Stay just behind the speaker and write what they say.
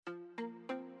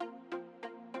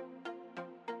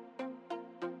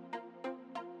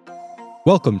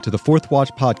Welcome to the Fourth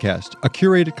Watch podcast, a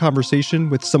curated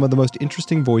conversation with some of the most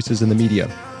interesting voices in the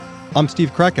media. I'm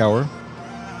Steve Krakauer.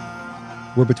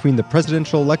 We're between the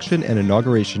presidential election and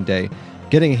Inauguration Day.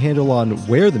 Getting a handle on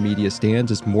where the media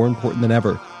stands is more important than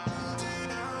ever.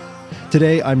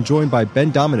 Today, I'm joined by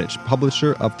Ben Domenech,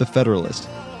 publisher of The Federalist.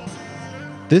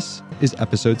 This is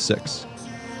episode 6.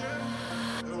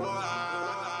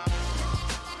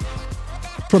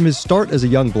 From his start as a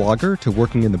young blogger to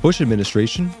working in the Bush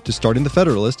administration to starting The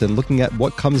Federalist and looking at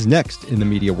what comes next in the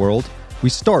media world, we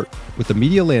start with the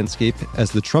media landscape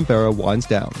as the Trump era winds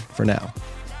down for now.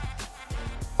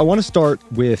 I want to start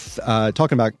with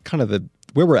talking about kind of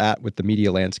where we're at with the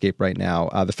media landscape right now.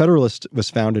 The Federalist was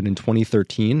founded in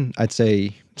 2013, I'd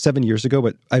say 7 years ago,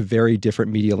 but a very different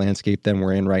media landscape than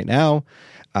we're in right now.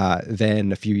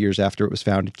 Then a few years after it was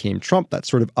founded came Trump. That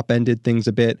sort of upended things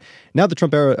a bit. Now the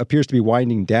Trump era appears to be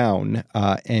winding down,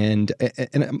 and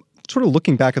I'm sort of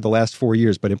looking back at the last 4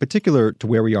 years, but in particular to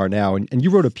where we are now. And you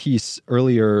wrote a piece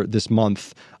earlier this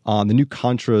month on the new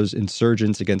Contra's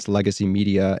insurgence against legacy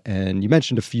media, and you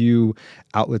mentioned a few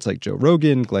outlets like Joe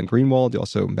Rogan, Glenn Greenwald,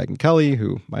 also Megyn Kelly,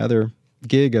 who my other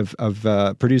gig of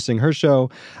producing her show.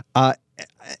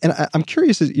 And I'm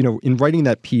curious, in writing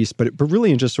that piece, but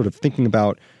really in just sort of thinking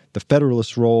about the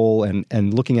Federalist role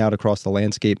and looking out across the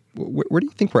landscape, where do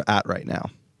you think we're at right now?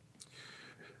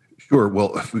 Sure. Well,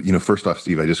 first off,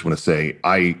 Steve, I just want to say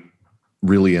I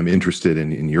really am interested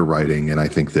in your writing, and I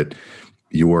think that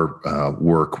your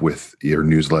work with your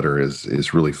newsletter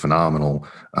is really phenomenal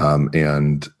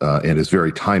and is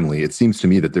very timely. It seems to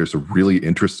me that there's really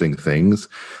interesting things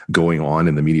going on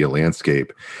in the media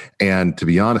landscape. And to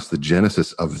be honest, the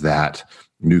genesis of that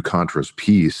new Contra's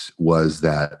piece was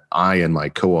that I and my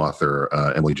co-author,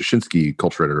 Emily Jashinsky,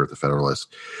 culture editor at The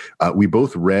Federalist, we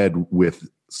both read with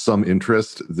some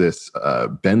interest this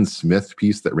Ben Smith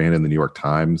piece that ran in the New York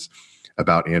Times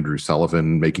about Andrew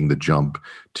Sullivan making the jump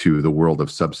to the world of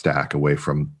Substack away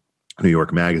from New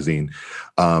York Magazine.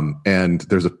 And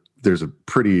there's a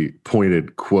pretty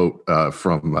pointed quote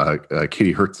from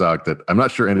Katie Herzog that I'm not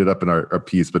sure ended up in our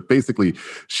piece, but basically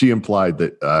she implied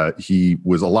that he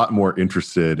was a lot more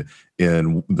interested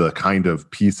in the kind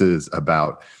of pieces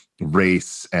about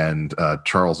race and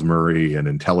Charles Murray and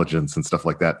intelligence and stuff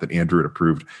like that Andrew had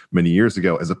approved many years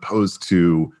ago, as opposed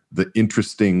to the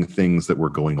interesting things that were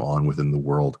going on within the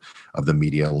world of the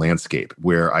media landscape,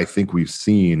 where I think we've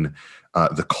seen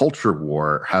the culture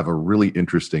war have a really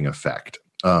interesting effect.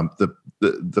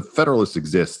 The Federalist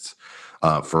exists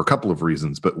for a couple of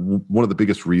reasons, but one of the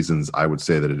biggest reasons I would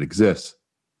say that it exists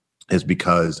is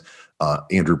because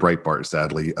Andrew Breitbart,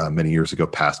 sadly, many years ago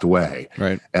passed away.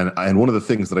 Right. And one of the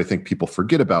things that I think people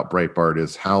forget about Breitbart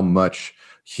is how much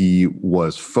he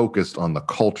was focused on the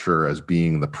culture as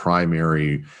being the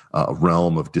primary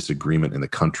realm of disagreement in the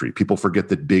country. People forget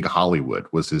that Big Hollywood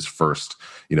was his first,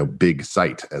 big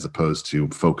site, as opposed to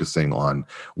focusing on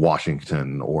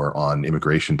Washington or on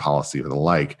immigration policy or the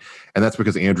like. And that's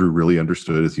because Andrew really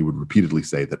understood, as he would repeatedly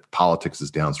say, that politics is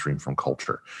downstream from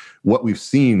culture. What we've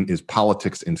seen is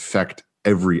politics infect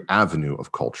every avenue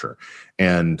of culture.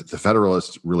 And The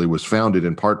Federalist really was founded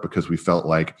in part because we felt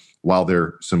like while there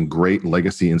are some great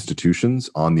legacy institutions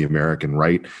on the American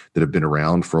right that have been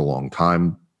around for a long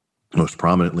time, most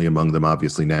prominently among them,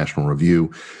 obviously, National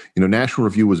Review. National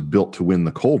Review was built to win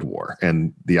the Cold War,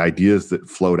 and the ideas that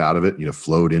flowed out of it,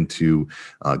 flowed into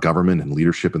government and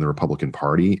leadership in the Republican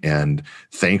Party, and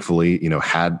thankfully,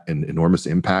 had an enormous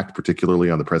impact, particularly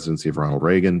on the presidency of Ronald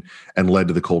Reagan, and led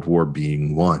to the Cold War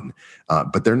being won.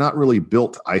 But they're not really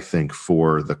built, I think,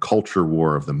 for the culture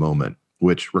war of the moment,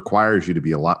 which requires you to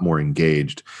be a lot more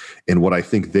engaged in what I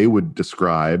think they would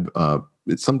describe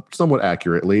somewhat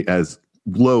accurately as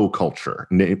low culture,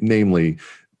 namely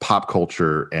pop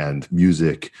culture and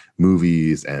music,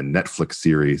 movies, and Netflix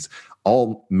series,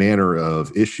 all manner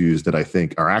of issues that I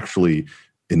think are actually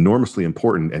enormously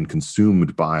important and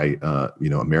consumed by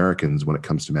Americans when it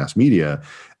comes to mass media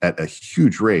at a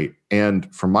huge rate.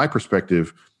 And from my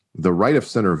perspective, the right of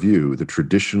center view, the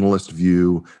traditionalist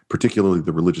view, particularly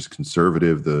the religious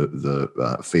conservative,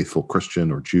 the faithful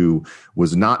Christian or Jew,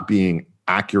 was not being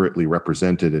accurately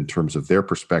represented in terms of their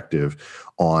perspective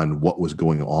on what was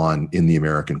going on in the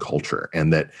American culture.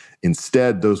 And that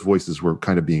instead, those voices were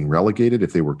kind of being relegated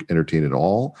if they were entertained at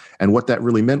all. And what that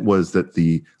really meant was that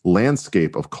the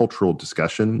landscape of cultural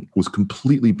discussion was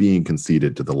completely being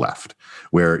conceded to the left,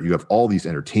 where you have all these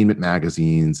entertainment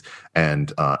magazines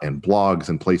and blogs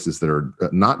and places that are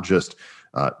not just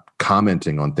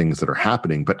commenting on things that are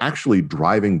happening, but actually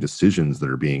driving decisions that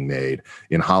are being made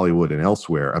in Hollywood and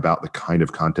elsewhere about the kind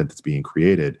of content that's being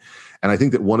created. And I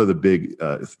think that one of the big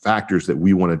factors that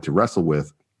we wanted to wrestle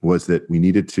with was that we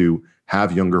needed to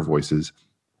have younger voices,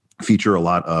 feature a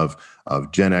lot of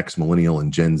Gen X, Millennial,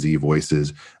 and Gen Z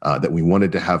voices, that we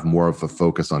wanted to have more of a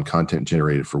focus on content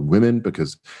generated for women,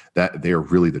 because that they are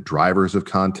really the drivers of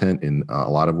content in a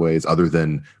lot of ways. Other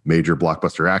than major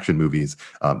blockbuster action movies,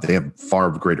 they have far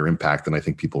greater impact than I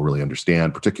think people really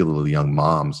understand, particularly young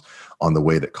moms, on the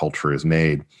way that culture is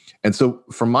made. And so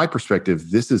from my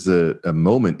perspective, this is a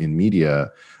moment in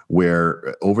media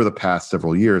where over the past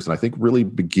several years, and I think really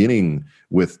beginning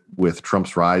with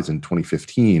Trump's rise in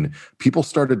 2015, people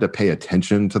started to pay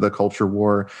attention to the culture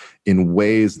war in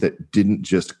ways that didn't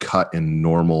just cut in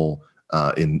normal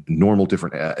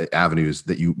different avenues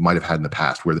that you might have had in the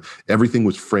past, where everything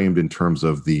was framed in terms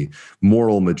of the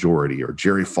moral majority, or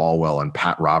Jerry Falwell and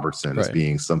Pat Robertson as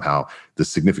being somehow the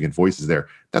significant voices there.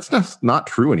 That's just not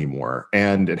true anymore.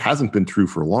 And it hasn't been true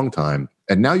for a long time.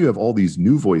 And now you have all these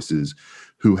new voices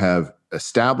who have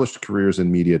established careers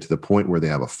in media to the point where they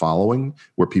have a following,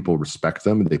 where people respect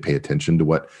them and they pay attention to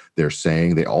what they're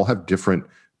saying. They all have different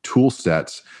tool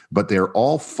sets, but they're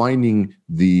all finding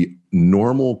the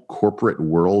normal corporate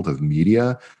world of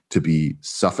media to be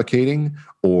suffocating,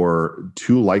 or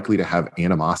too likely to have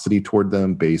animosity toward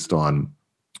them based on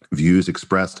views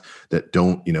expressed that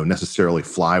don't, necessarily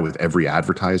fly with every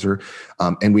advertiser.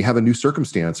 And we have a new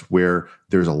circumstance where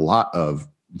there's a lot of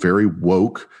very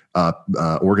woke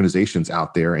organizations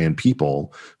out there and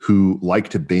people who like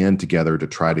to band together to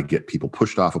try to get people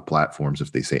pushed off of platforms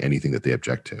if they say anything that they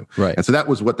object to. Right. And so that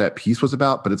was what that piece was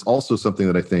about. But it's also something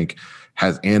that I think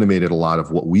has animated a lot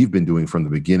of what we've been doing from the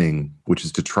beginning, which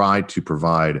is to try to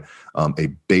provide a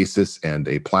basis and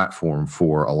a platform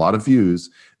for a lot of views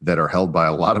that are held by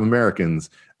a lot of Americans,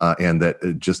 and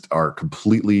that just are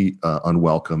completely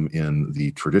unwelcome in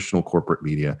the traditional corporate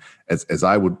media. As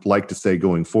I would like to say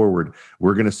going forward,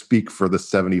 we're going to speak for the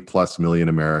 70+ million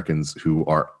Americans who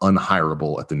are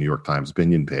unhirable at the New York Times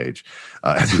opinion page,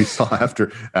 as we saw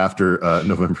after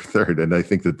November 3rd. And I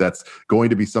think that that's going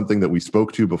to be something that we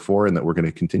spoke to before and that we're going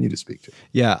to continue to speak to.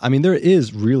 Yeah, I mean, there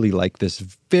is really like this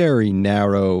very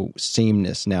narrow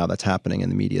sameness now that's happening in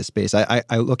the media space. I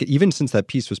look at, even since that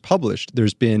piece was published,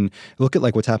 there's been, look at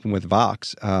like what's happened with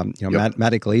Vox.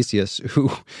 Matt Iglesias, who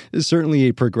is certainly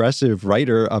a progressive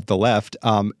writer of the left,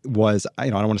 was, I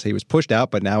don't want to say he was pushed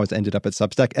out, but now has ended up at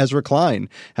Substack. Ezra Klein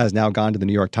has now gone to the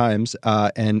New York Times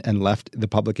and left the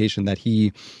publication that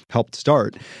he helped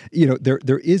start.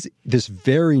 There is this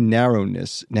very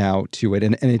narrowness now to it,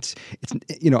 and it's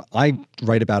I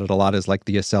write about it a lot as like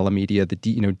the Acela Media, the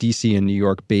DC and New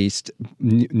York based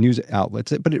news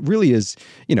outlets, but it really is,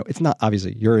 it's not,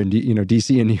 obviously you're in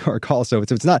DC and New York also.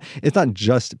 It's not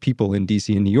just people in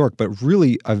DC and New York, but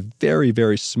really a very,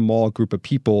 very small group of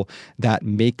people that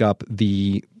make up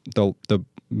the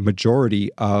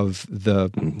majority of the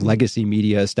legacy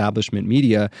media, establishment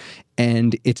media,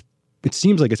 and it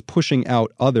seems like it's pushing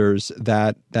out others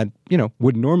that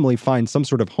would normally find some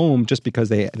sort of home just because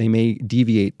they may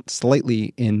deviate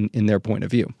slightly in their point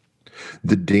of view.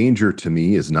 The danger to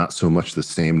me is not so much the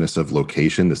sameness of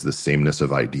location as the sameness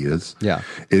of ideas. Yeah,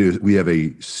 we have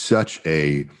such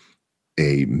a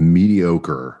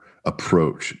mediocre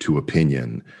approach to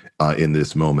opinion in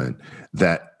this moment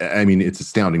that, I mean, it's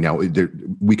astounding. Now,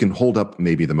 we can hold up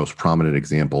maybe the most prominent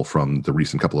example from the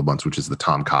recent couple of months, which is the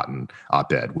Tom Cotton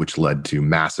op-ed, which led to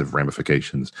massive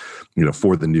ramifications,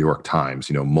 for the New York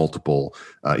Times, multiple,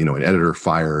 an editor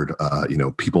fired,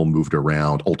 people moved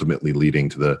around, ultimately leading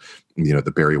to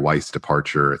the Barry Weiss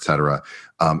departure, et cetera.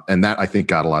 And that, I think,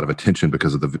 got a lot of attention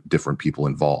because of the different people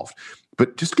involved.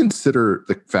 But just consider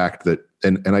the fact that,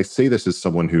 and I say this as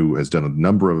someone who has done a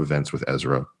number of events with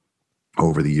Ezra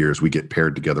over the years. We get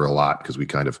paired together a lot because we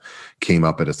kind of came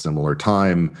up at a similar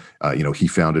time. He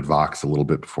founded Vox a little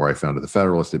bit before I founded the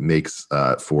Federalist. It makes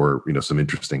for some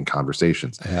interesting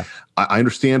conversations. Yeah. I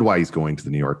understand why he's going to the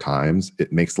New York Times.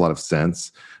 It makes a lot of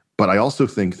sense. But I also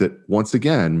think that, once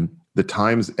again, the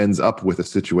Times ends up with a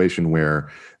situation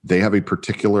where they have a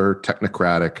particular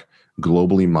technocratic,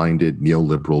 globally minded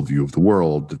neoliberal view of the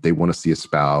world that they want to see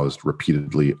espoused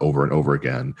repeatedly over and over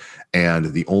again.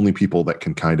 And the only people that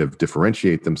can kind of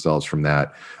differentiate themselves from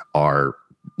that are,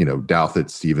 Douthit,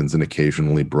 Stevens, and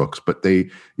occasionally Brooks. But they,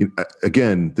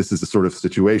 again, this is a sort of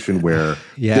situation where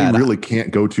they really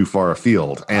can't go too far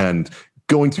afield. And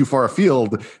going too far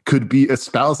afield could be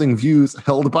espousing views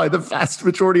held by the vast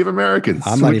majority of Americans.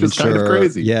 I'm not even sure. Kind of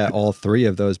crazy. Yeah, all three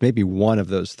of those, maybe one of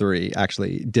those three,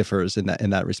 actually differs in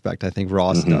that respect. I think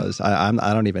Ross does. I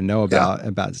don't even know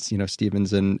about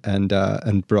Stevens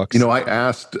and Brooks. I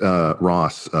asked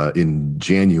Ross in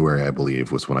January, I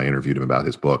believe, was when I interviewed him about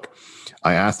his book.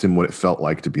 I asked him what it felt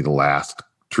like to be the last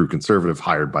true conservative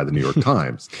hired by the New York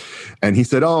Times. And he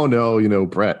said, oh, no,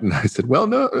 Brett. And I said, well,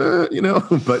 no,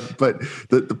 but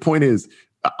the point is,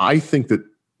 I think that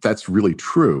that's really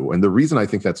true. And the reason I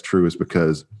think that's true is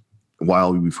because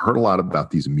while we've heard a lot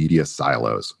about these media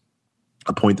silos,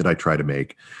 a point that I try to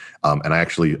make, and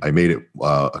I made it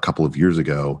a couple of years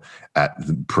ago at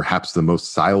perhaps the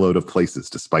most siloed of places,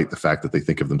 despite the fact that they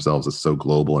think of themselves as so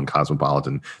global and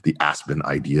cosmopolitan, the Aspen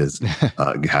Ideas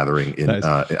gathering nice.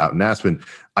 Out in Aspen.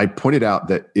 I pointed out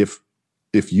that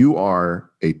if you are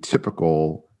a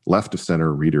typical left of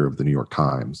center reader of the New York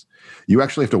Times, you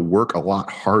actually have to work a lot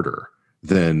harder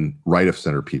than right of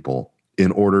center people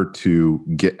in order to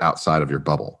get outside of your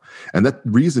bubble. And that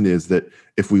reason is that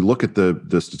if we look at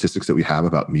the statistics that we have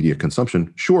about media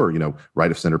consumption, sure, right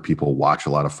of center people watch a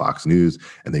lot of Fox News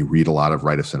and they read a lot of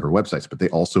right of center websites, but they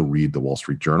also read the Wall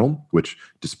Street Journal, which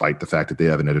despite the fact that they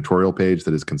have an editorial page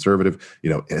that is conservative,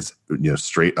 is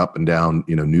straight up and down,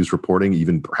 news reporting,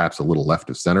 even perhaps a little left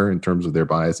of center in terms of their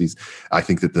biases. I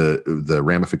think that the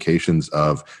ramifications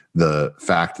of the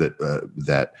fact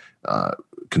that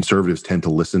conservatives tend to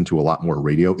listen to a lot more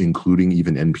radio, including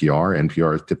even NPR.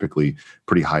 NPR is typically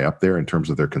pretty high up there in terms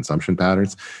of their consumption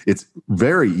patterns. It's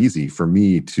very easy for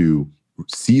me to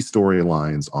see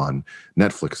storylines on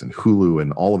Netflix and Hulu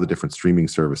and all of the different streaming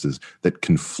services that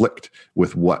conflict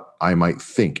with what I might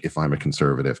think if I'm a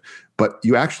conservative. But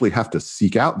you actually have to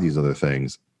seek out these other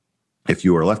things if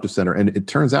you are left of center. And it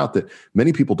turns out that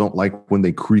many people don't like when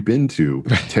they creep into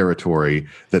territory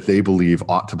that they believe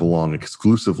ought to belong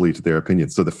exclusively to their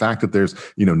opinions. So the fact that there's,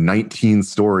 19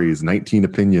 stories, 19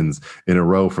 opinions in a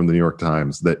row from the New York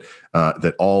Times that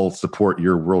all support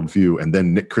your worldview, and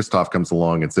then Nick Kristof comes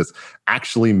along and says,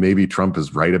 actually, maybe Trump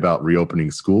is right about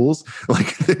reopening schools.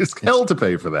 Like, there's hell to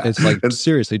pay for that. It's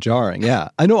seriously jarring. Yeah,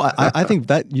 I know. I think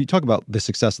that you talk about the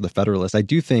success of the Federalist. I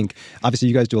do think, obviously,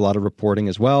 you guys do a lot of reporting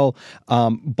as well.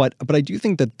 But I do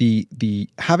think that the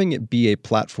having it be a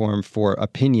platform for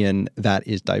opinion that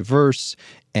is diverse,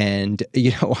 and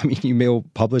you may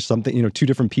publish something, two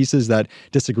different pieces that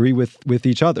disagree with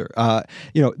each other.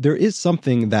 There is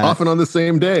something that often on the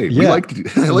same day. Yeah, I like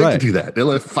to do that.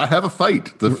 If I have a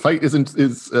fight, the fight is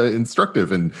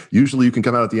instructive, and usually you can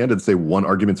come out at the end and say one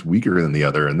argument's weaker than the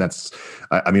other, and that's.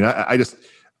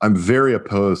 I'm very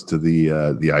opposed to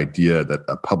the idea that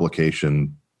a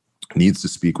publication needs to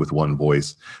speak with one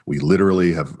voice. We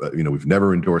literally have, we've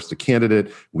never endorsed a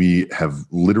candidate. We have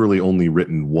literally only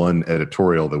written one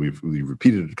editorial that we've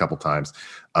repeated it a couple times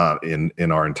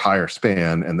in our entire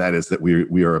span, and that is that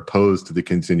we are opposed to the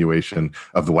continuation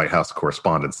of the White House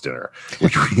Correspondents' Dinner,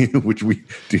 which we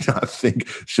do not think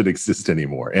should exist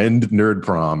anymore. And Nerd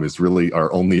Prom is really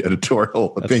our only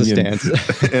editorial opinion.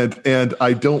 and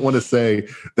I don't want to say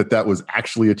that was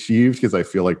actually achieved, because I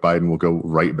feel like Biden will go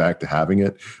right back to having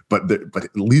it. But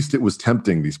at least it was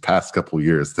tempting these past couple of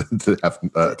years to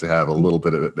have a little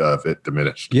bit of it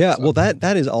diminished. Yeah, so. Well,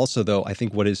 that is also, though, I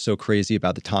think what is so crazy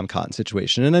about the Tom Cotton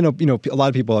situation. And I know, a lot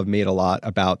of people have made a lot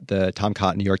about the Tom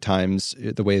Cotton New York Times,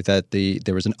 the way that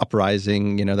there was an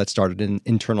uprising, that started in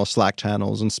internal Slack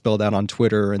channels and spilled out on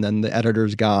Twitter, and then the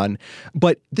editor's gone.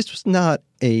 But this was not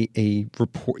a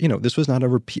report, this was not a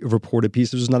reported piece.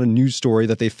 This was not a news story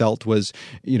that they felt was,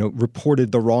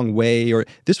 reported the wrong way, or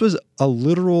this was a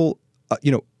literal,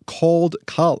 called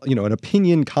an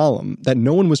opinion column that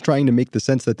no one was trying to make the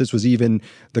sense that this was even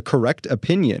the correct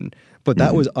opinion, but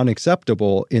that was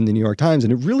unacceptable in the New York Times.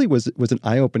 And it really was an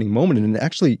eye-opening moment. And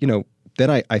actually, then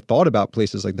I thought about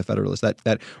places like the Federalist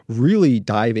that really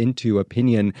dive into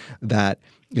opinion that,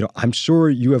 I'm sure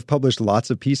you have published lots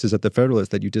of pieces at the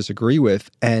Federalist that you disagree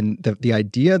with. And the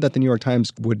idea that the New York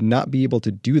Times would not be able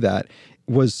to do that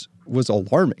was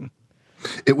alarming.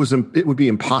 It would be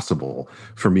impossible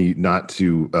for me not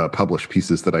to publish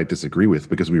pieces that I disagree with,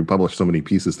 because we publish so many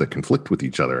pieces that conflict with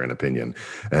each other in opinion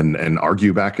and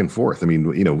argue back and forth. I mean,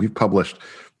 we've published,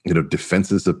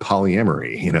 defenses of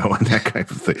polyamory, and that kind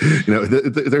of thing.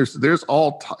 There's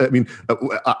all.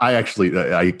 I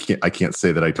can't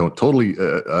say that I don't totally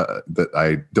that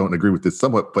I don't agree with this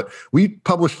somewhat, but we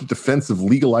published a defense of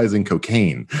legalizing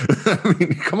cocaine. I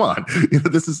mean, come on,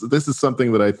 this is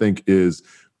something that I think is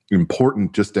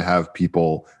important, just to have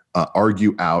people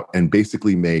argue out and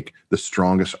basically make the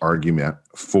strongest argument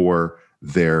for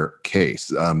their case.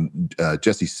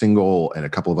 Jesse Singal and a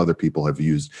couple of other people have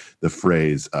used the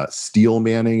phrase steel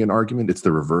manning an argument. It's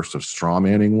the reverse of straw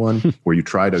manning one, where you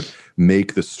try to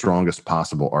make the strongest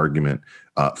possible argument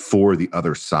for the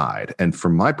other side. And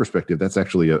from my perspective, that's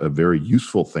actually a very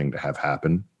useful thing to have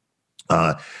happen.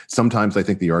 Sometimes I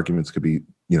think the arguments could be,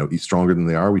 stronger than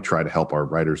they are. We try to help our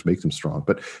writers make them strong.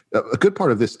 But a good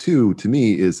part of this, too, to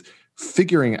me, is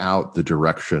figuring out the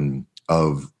direction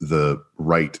of the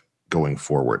right going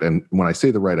forward. And when I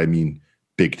say the right, I mean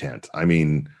big tent. I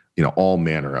mean, all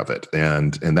manner of it,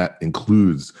 and that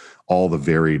includes all the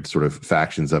varied sort of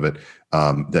factions of it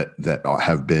that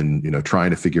have been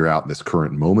trying to figure out this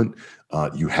current moment.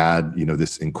 You had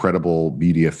this incredible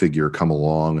media figure come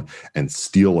along and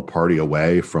steal a party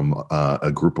away from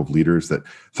a group of leaders that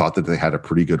thought that they had a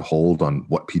pretty good hold on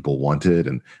what people wanted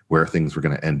and where things were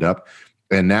going to end up.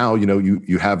 And now,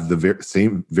 you have the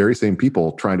very same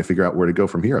people trying to figure out where to go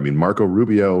from here. I mean, Marco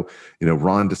Rubio,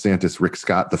 Ron DeSantis, Rick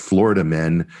Scott, the Florida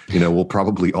men, will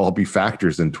probably all be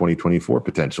factors in 2024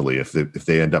 potentially if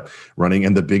they end up running.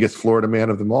 And the biggest Florida man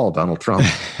of them all, Donald Trump,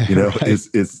 right.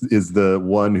 is the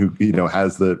one who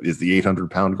is the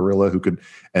 800-pound gorilla who could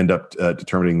end up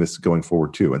determining this going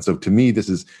forward too. And so, to me, this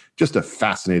is just a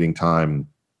fascinating time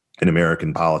in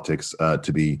American politics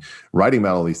to be writing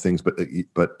about all these things.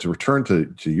 But to return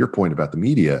to your point about the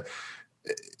media,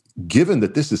 given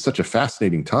that this is such a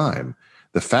fascinating time,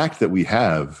 the fact that we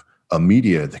have a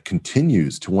media that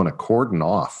continues to want to cordon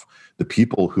off the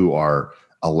people who are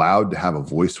allowed to have a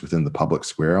voice within the public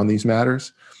square on these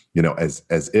matters, as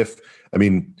if,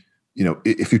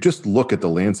 if you just look at the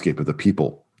landscape of the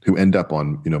people who end up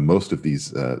on, most of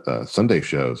these Sunday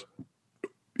shows,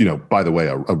 by the way,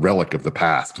 a relic of the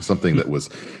past, something that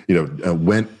was,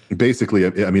 went basically,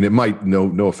 it might,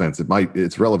 no offense,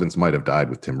 its relevance might have died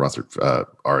with Tim Russert,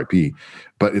 RIP,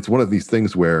 but it's one of these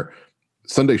things where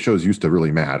Sunday shows used to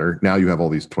really matter. Now you have all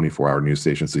these 24-hour news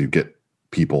stations, so you get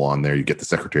people on there, you get the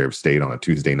Secretary of State on a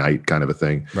Tuesday night kind of a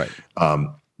thing. Right.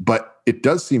 But it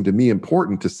does seem to me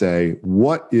important to say,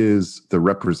 what is the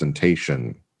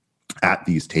representation at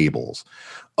these tables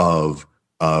of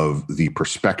the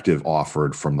perspective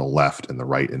offered from the left and the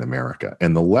right in America?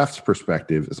 And the left's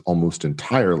perspective is almost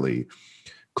entirely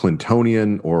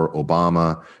Clintonian or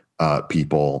Obama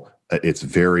people. It's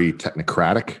very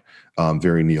technocratic,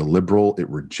 very neoliberal. It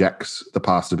rejects the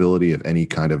possibility of any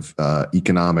kind of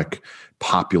economic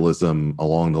populism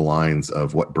along the lines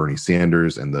of what Bernie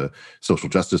Sanders and the social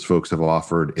justice folks have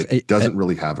offered. It doesn't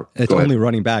really have. It's only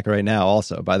running back right now.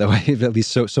 Also, by the way, at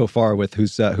least so far with who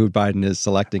Biden is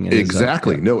selecting.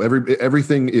 Exactly. No,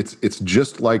 everything. It's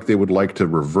just like they would like to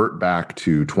revert back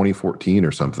to 2014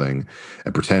 or something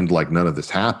and pretend like none of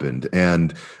this happened.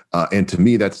 And to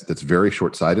me, that's very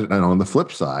short-sighted. And on the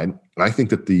flip side, I think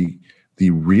that the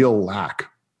real lack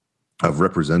of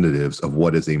representatives of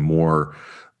what is a more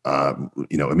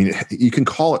you can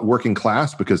call it working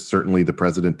class, because certainly the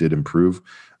president did improve,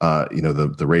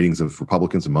 the ratings of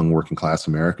Republicans among working class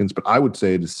Americans. But I would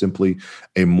say it is simply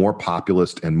a more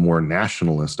populist and more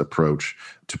nationalist approach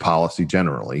to policy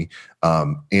generally.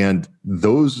 And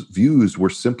those views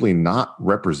were simply not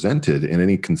represented in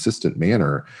any consistent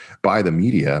manner by the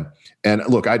media. And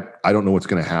look, I don't know what's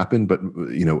going to happen, but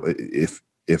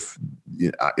if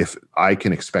I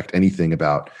can expect anything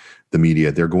about the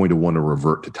media, they're going to want to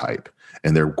revert to type,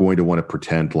 and they're going to want to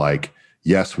pretend like,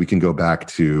 yes, we can go back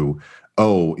to,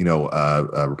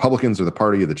 Republicans are the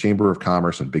party of the Chamber of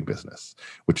Commerce and big business,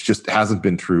 which just hasn't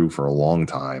been true for a long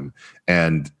time,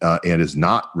 and is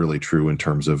not really true in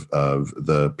terms of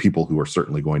the people who are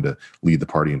certainly going to lead the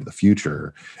party into the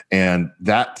future. And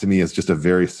that, to me, is just a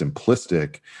very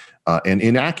simplistic and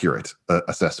inaccurate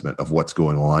assessment of what's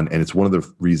going on. And it's one of the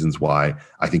reasons why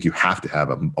I think you have to have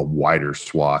a wider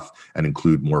swath and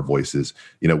include more voices.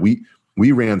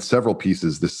 We ran several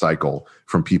pieces this cycle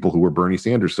from people who were Bernie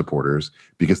Sanders supporters,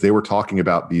 because they were talking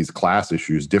about these class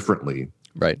issues differently,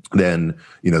 right, than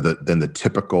the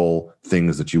typical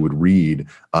things that you would read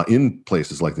in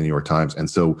places like the New York Times. And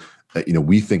so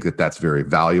we think that that's very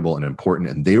valuable and important.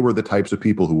 And they were the types of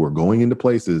people who were going into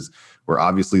places where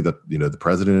obviously the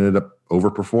president ended up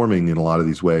overperforming in a lot of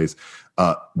these ways,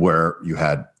 where you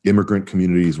had immigrant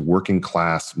communities, working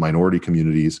class, minority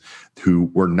communities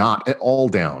who were not at all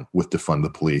down with defund the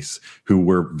police, who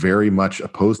were very much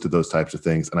opposed to those types of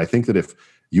things. And I think that if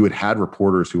you had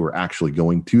reporters who were actually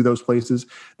going to those places,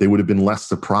 they would have been less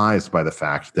surprised by the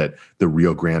fact that the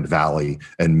Rio Grande Valley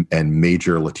and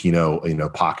major Latino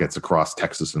pockets across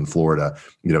Texas and Florida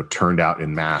turned out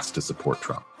en masse to support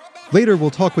Trump. Later, we'll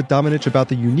talk with Domenech about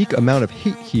the unique amount of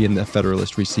hate he and the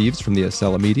Federalist receives from the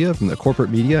Acela media, from the corporate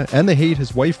media, and the hate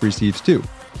his wife receives too.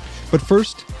 But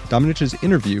first, Domenech's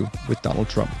interview with Donald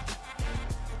Trump.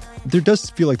 There does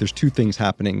feel like there's two things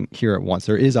happening here at once.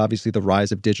 There is obviously the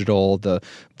rise of digital. I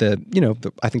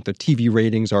think the TV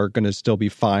ratings are going to still be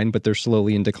fine, but they're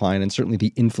slowly in decline, and certainly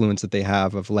the influence that they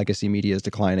have of legacy media is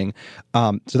declining.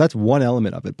 So that's one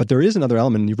element of it. But there is another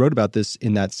element, and you wrote about this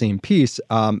in that same piece,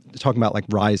 talking about like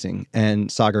Rising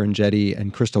and Sagar and Jetty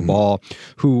and Crystal Ball,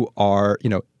 who are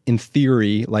in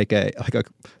theory, like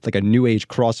a new age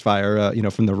crossfire,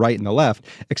 from the right and the left,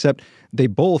 except they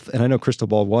both, and I know Crystal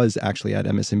Ball was actually at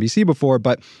MSNBC before,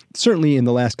 but certainly in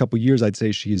the last couple of years, I'd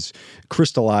say she's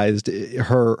crystallized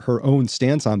her own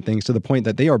stance on things to the point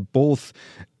that they are both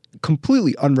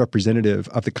completely unrepresentative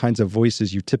of the kinds of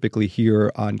voices you typically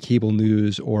hear on cable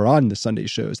news or on the Sunday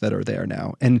shows that are there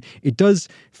now. And it does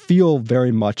feel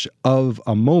very much of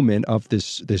a moment of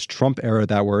this Trump era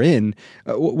that we're in.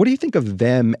 What do you think of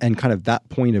them and kind of that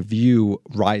point of view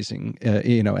rising,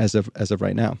 as of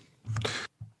right now?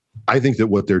 I think that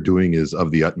what they're doing is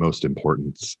of the utmost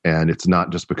importance, and it's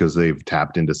not just because they've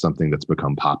tapped into something that's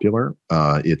become popular.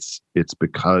 It's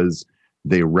because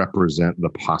they represent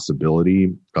the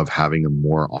possibility of having a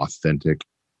more authentic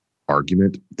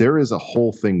argument. There is a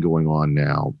whole thing going on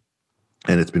now,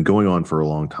 and it's been going on for a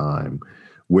long time,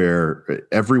 where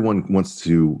everyone wants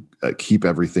to keep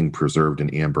everything preserved in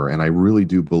amber. And I really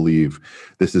do believe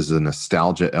this is a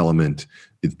nostalgia element.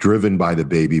 It's driven by the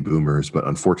baby boomers, but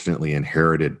unfortunately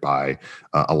inherited by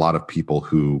a lot of people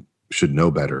who should know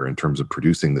better in terms of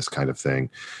producing this kind of thing,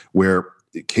 where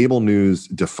cable news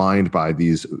defined by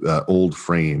these old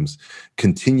frames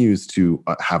continues to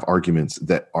have arguments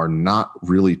that are not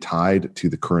really tied to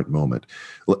the current moment.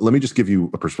 Let me just give you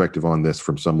a perspective on this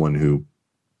from someone who,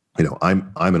 I'm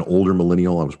an older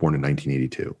millennial. I was born in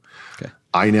 1982. Okay.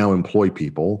 I now employ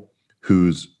people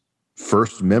whose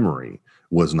first memory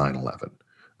was 9/11.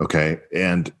 Okay.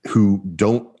 And who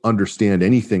don't understand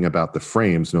anything about the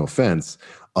frames, no offense,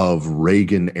 of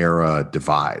Reagan era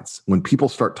divides. When people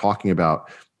start talking about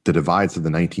the divides of the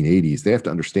 1980s, they have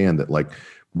to understand that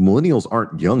millennials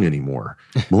aren't young anymore.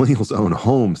 Millennials own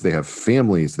homes. They have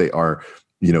families. They are,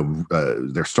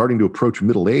 they're starting to approach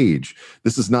middle age.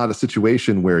 This is not a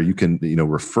situation where you can,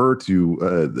 refer to,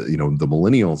 the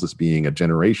millennials as being a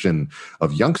generation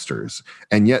of youngsters.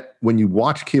 And yet when you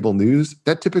watch cable news,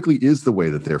 that typically is the way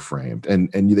that they're framed. And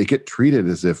they get treated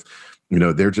as if,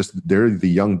 they're the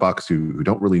young bucks who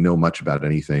don't really know much about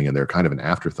anything, and they're kind of an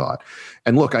afterthought.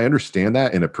 And look, I understand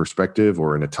that in a perspective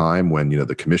or in a time when,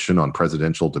 the Commission on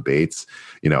Presidential Debates,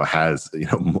 has,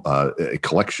 a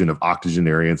collection of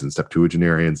octogenarians and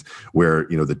septuagenarians where,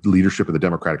 the leadership of the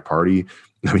Democratic Party,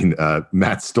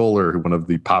 Matt Stoller, one of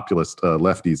the populist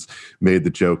lefties, made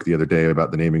the joke the other day about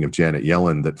the naming of Janet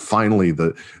Yellen that finally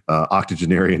the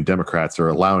octogenarian Democrats are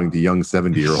allowing the young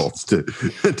 70-year-olds to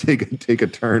take a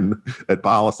turn at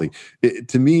policy.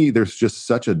 To me, there's just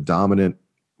such a dominant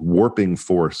warping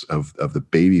force of the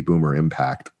baby boomer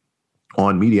impact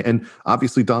on media. And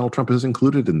obviously Donald Trump is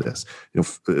included in this.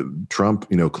 Trump,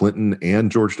 Clinton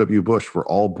and George W. Bush were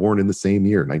all born in the same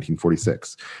year,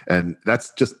 1946. And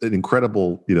that's just an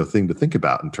incredible, thing to think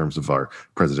about in terms of our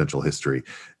presidential history.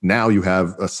 Now you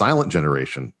have a silent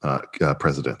generation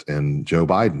president and Joe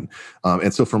Biden.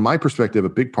 And so from my perspective, a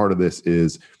big part of this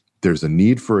is there's a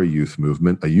need for a youth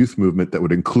movement that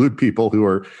would include people who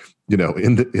are,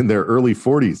 in their early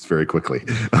 40s very quickly,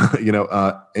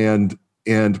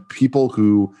 and people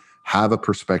who have a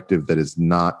perspective that is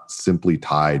not simply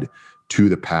tied to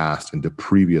the past and to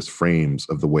previous frames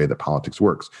of the way that politics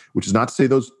works, which is not to say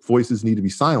those voices need to be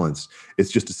silenced.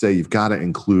 It's just to say you've got to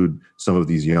include some of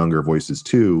these younger voices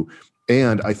too.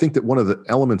 And I think that one of the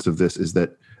elements of this is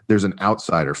that there's an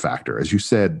outsider factor. As you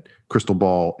said, Crystal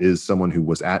Ball is someone who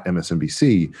was at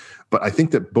MSNBC, but I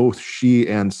think that both she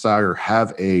and Sire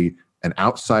have an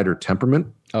outsider temperament.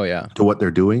 Oh yeah, to what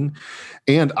they're doing.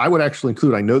 And I would actually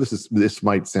include, I know this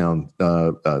might sound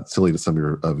silly to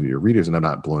some of your readers, and I'm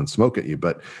not blowing smoke at you,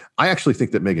 but I actually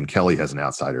think that Megyn Kelly has an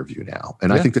outsider view now.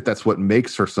 And I think that that's what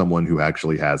makes her someone who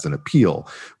actually has an appeal.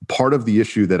 Part of the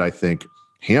issue that I think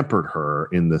hampered her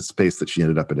in the space that she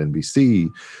ended up at NBC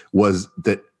was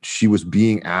that she was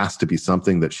being asked to be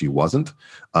something that she wasn't,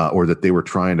 or that they were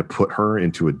trying to put her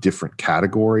into a different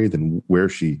category than where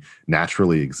she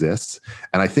naturally exists.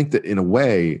 And I think that in a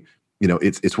way,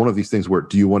 it's one of these things where,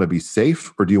 do you want to be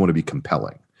safe or do you want to be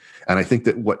compelling? And I think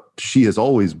that what she has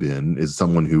always been is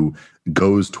someone who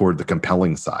goes toward the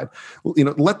compelling side.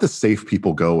 Let the safe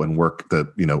people go and work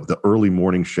the early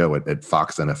morning show at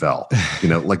Fox NFL.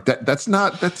 That's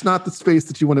not the space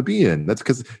that you want to be in. That's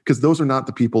because those are not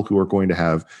the people who are going to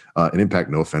have an impact.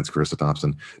 No offense, Carissa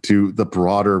Thompson, to the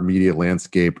broader media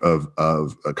landscape of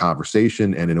a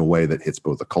conversation, and in a way that hits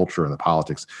both the culture and the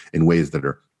politics in ways that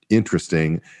are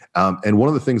interesting. And one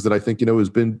of the things that I think has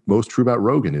been most true about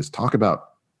Rogan is talk about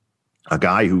a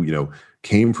guy who,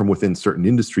 came from within certain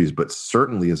industries, but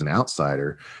certainly as an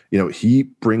outsider, he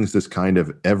brings this kind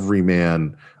of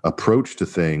everyman approach to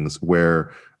things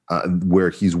where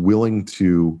he's willing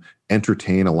to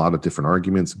entertain a lot of different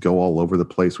arguments, go all over the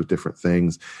place with different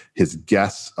things. His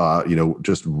guests,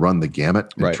 just run the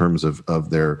gamut in terms of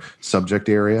their subject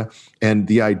area. And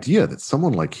the idea that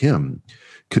someone like him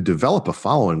could develop a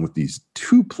following with these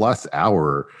 2+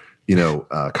 hour,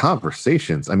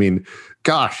 conversations. I mean,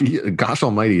 gosh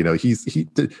almighty,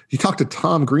 he talked to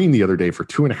Tom Green the other day for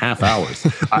 2.5 hours.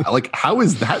 How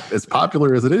is that as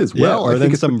popular as it is? Yeah, well, or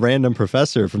then some random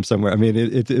professor from somewhere. I mean,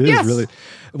 it is really,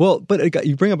 well, but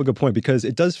you bring up a good point, because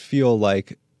it does feel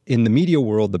like in the media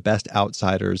world, the best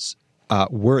outsiders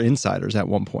were insiders at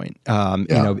one point,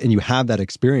 and you have that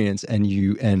experience,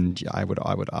 and I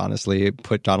would honestly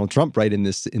put Donald Trump right in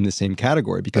the same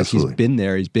category, because Absolutely. He's been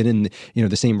there, he's been in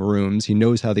the same rooms, he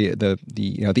knows how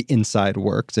the inside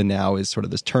works, and now is sort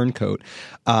of this turncoat.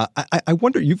 I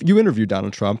wonder, you interviewed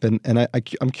Donald Trump, and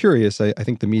I'm curious. I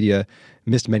think the media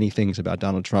missed many things about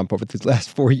Donald Trump over the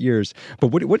last 4 years, but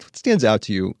what stands out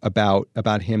to you about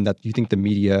him that you think the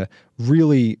media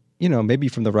really, maybe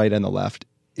from the right and the left,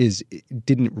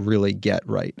 didn't really get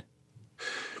right?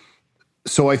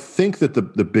 So I think that the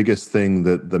biggest thing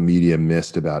that the media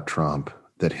missed about Trump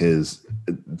that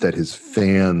his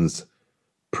fans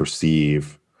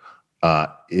perceive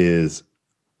is,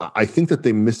 I think that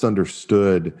they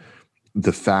misunderstood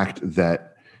the fact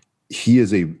that he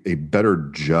is a better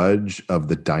judge of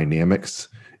the dynamics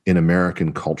in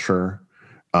American culture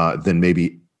than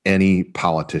maybe any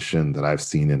politician that I've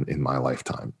seen in my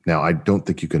lifetime. Now, I don't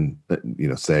think you can,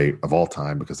 say of all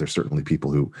time, because there's certainly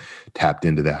people who tapped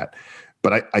into that.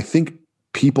 But I think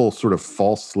people sort of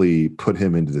falsely put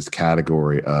him into this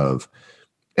category of,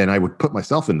 and I would put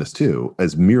myself in this too,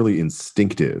 as merely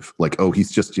instinctive. Like, oh, he's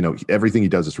just, everything he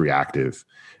does is reactive,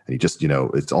 and he just,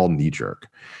 it's all knee jerk.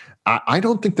 I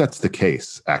don't think that's the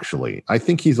case, actually. I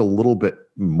think he's a little bit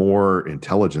more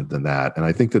intelligent than that. And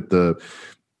I think that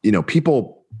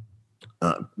people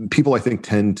I think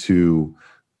tend to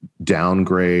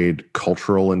downgrade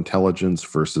cultural intelligence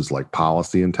versus like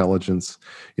policy intelligence.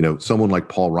 Someone like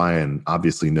Paul Ryan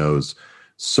obviously knows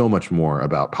so much more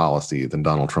about policy than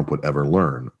Donald Trump would ever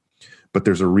learn. But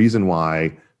there's a reason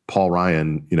why Paul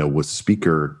Ryan, was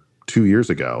speaker 2 years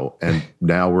ago, and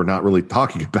now we're not really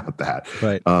talking about that.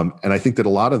 Right. And I think that a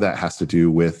lot of that has to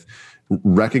do with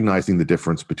recognizing the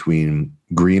difference between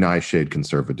green eye shade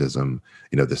conservatism,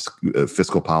 this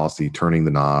fiscal policy, turning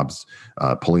the knobs,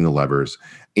 pulling the levers,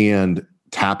 and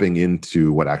tapping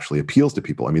into what actually appeals to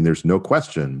people. I mean, there's no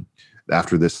question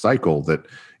after this cycle that,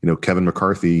 Kevin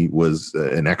McCarthy was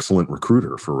an excellent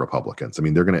recruiter for Republicans. I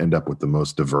mean, they're going to end up with the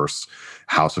most diverse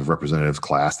House of Representatives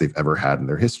class they've ever had in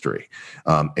their history.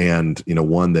 And,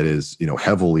 one that is,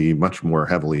 much more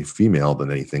heavily female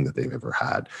than anything that they've ever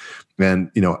had.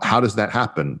 And, how does that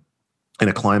happen in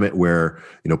a climate where,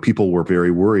 people were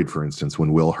very worried, for instance,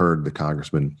 when Will Hurd, the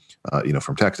congressman,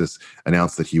 from Texas,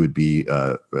 announced that he would be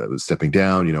stepping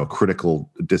down, a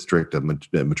critical district, a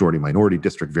majority minority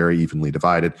district, very evenly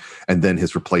divided. And then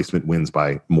his replacement wins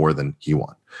by more than he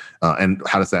won. And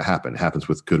how does that happen? It happens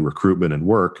with good recruitment and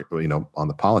work, on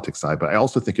the politics side. But I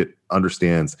also think it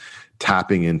understands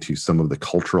tapping into some of the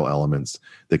cultural elements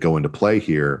that go into play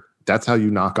here. That's how you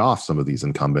knock off some of these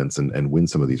incumbents and win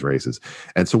some of these races.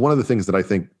 And so one of the things that I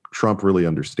think Trump really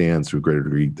understands to a greater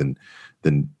degree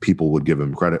than people would give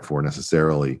him credit for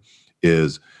necessarily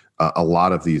is a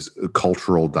lot of these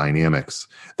cultural dynamics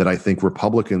that I think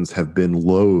Republicans have been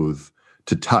loath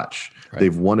to touch. Right.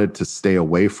 They've wanted to stay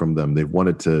away from them. They've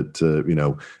wanted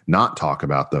to not talk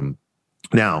about them.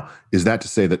 Now, is that to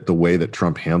say that the way that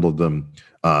Trump handled them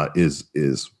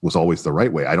was always the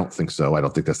right way? I don't think so. I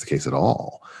don't think that's the case at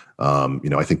all.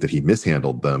 I think that he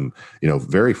mishandled them,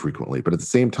 very frequently. But at the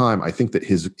same time, I think that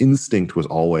his instinct was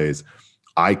always,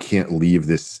 I can't leave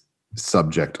this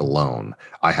subject alone.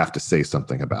 I have to say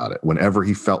something about it. Whenever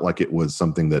he felt like it was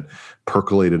something that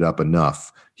percolated up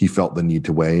enough, he felt the need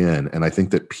to weigh in. And I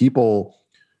think that people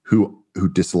who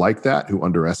dislike that, who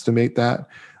underestimate that,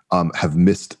 have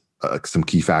missed some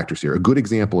key factors here. A good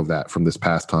example of that from this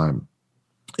past time,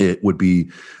 it would be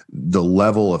the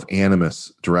level of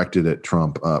animus directed at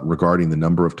Trump regarding the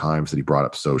number of times that he brought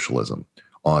up socialism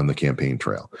on the campaign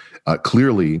trail.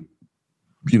 Clearly,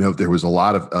 there was a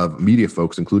lot of media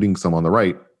folks, including some on the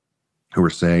right, who were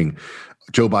saying,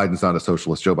 Joe Biden's not a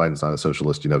socialist. Joe Biden's not a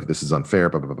socialist. This is unfair,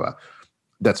 blah, blah, blah, blah.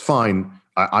 that's fine.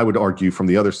 I would argue from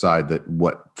the other side that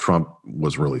what Trump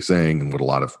was really saying, and what a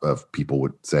lot of people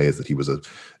would say, is that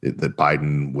that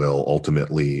Biden will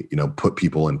ultimately, put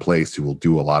people in place who will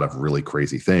do a lot of really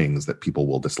crazy things that people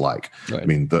will dislike. Right. I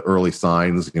mean, the early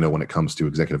signs, when it comes to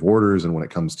executive orders, and when it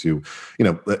comes to,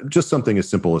 just something as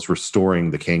simple as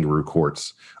restoring the kangaroo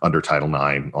courts under Title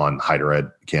IX on higher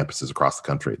ed campuses across the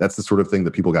country. That's the sort of thing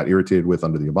that people got irritated with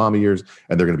under the Obama years,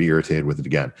 and they're going to be irritated with it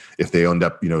again. If they end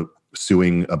up,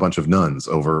 suing a bunch of nuns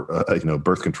over,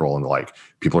 birth control and the like,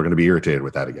 people are going to be irritated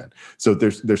with that again. So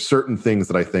there's certain things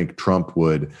that I think Trump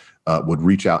would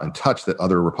reach out and touch that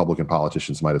other Republican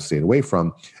politicians might have stayed away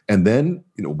from. And then,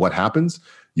 what happens?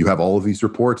 You have all of these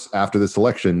reports after this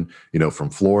election, from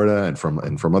Florida and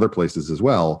from other places as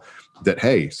well, that,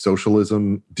 hey,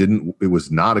 socialism it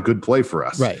was not a good play for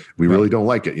us. Right. We really don't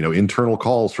like it. Internal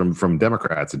calls from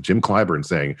Democrats and Jim Clyburn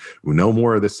saying, no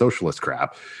more of this socialist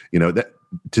crap. That,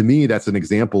 to me, that's an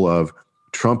example of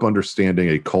Trump understanding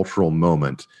a cultural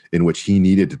moment in which he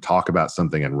needed to talk about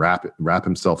something and wrap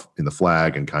himself in the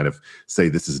flag and kind of say,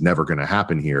 this is never going to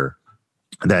happen here,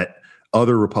 that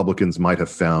other Republicans might have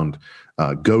found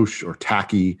gauche or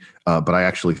tacky, but I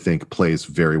actually think plays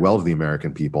very well to the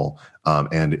American people,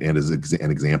 and is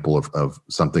an example of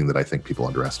something that I think people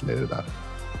underestimated about it.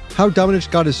 How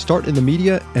Domenech got his start in the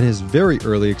media and his very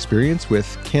early experience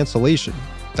with cancellation.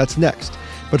 That's next.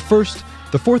 But first,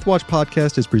 the Fourth Watch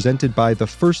podcast is presented by The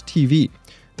First TV.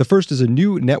 The First is a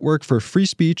new network for free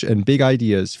speech and big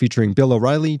ideas featuring Bill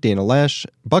O'Reilly, Dana Lash,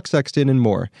 Buck Sexton, and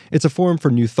more. It's a forum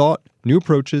for new thought, new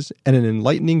approaches, and an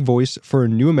enlightening voice for a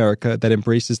new America that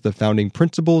embraces the founding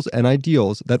principles and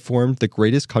ideals that formed the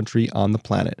greatest country on the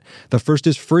planet. The First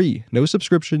is free. No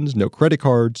subscriptions, no credit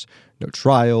cards, no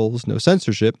trials, no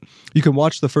censorship. You can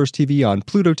watch The First TV on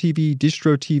Pluto TV,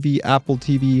 Distro TV, Apple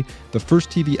TV, the First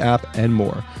TV app, and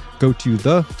more. Go to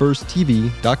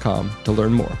thefirsttv.com to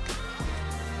learn more.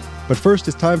 But first,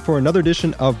 it's time for another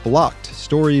edition of Blocked,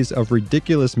 stories of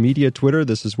ridiculous media Twitter.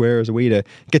 This is where, as a way to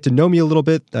get to know me a little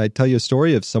bit, I tell you a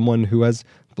story of someone who has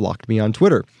blocked me on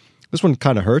Twitter. This one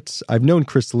kind of hurts. I've known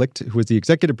Chris Licht, who was the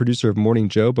executive producer of Morning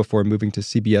Joe before moving to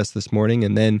CBS This Morning,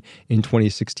 and then in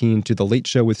 2016 to The Late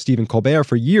Show with Stephen Colbert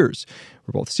for years.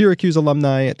 We're both Syracuse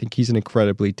alumni. I think he's an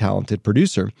incredibly talented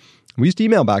producer. We used to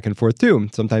email back and forth, too.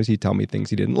 Sometimes he'd tell me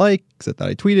things he didn't like, that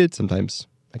I tweeted. Sometimes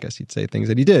I guess he'd say things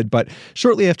that he did. But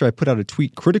shortly after I put out a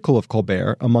tweet critical of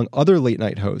Colbert, among other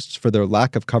late-night hosts, for their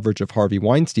lack of coverage of Harvey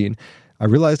Weinstein, I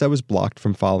realized I was blocked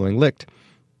from following Licht.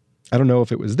 I don't know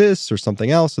if it was this or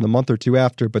something else in the month or two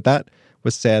after, but that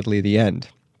was sadly the end.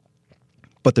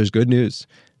 But there's good news.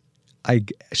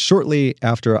 Shortly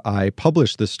after I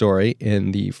published this story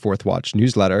in the Fourth Watch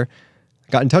newsletter,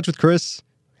 I got in touch with Chris,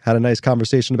 had a nice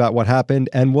conversation about what happened,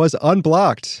 and was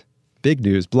unblocked. Big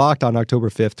news. Blocked on October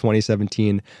 5th,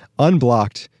 2017.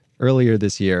 Unblocked earlier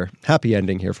this year. Happy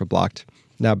ending here for Blocked.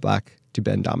 Now back to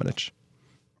Ben Domenech.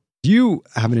 You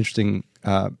have an interesting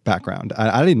background.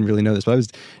 I didn't really know this, but I was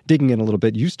digging in a little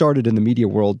bit. You started in the media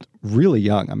world really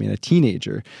young. I mean, a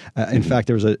teenager. In fact,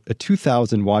 there was a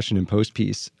 2000 Washington Post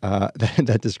piece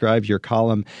that describes your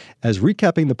column as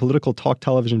recapping the political talk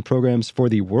television programs for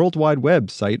the World Wide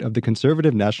Web site of the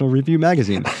conservative National Review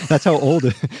magazine. That's how old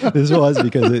this was,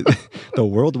 because the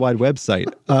World Wide Web site.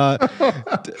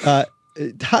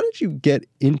 How did you get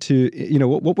into,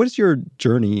 what is your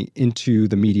journey into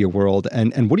the media world,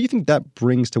 and what do you think that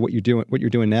brings to what you're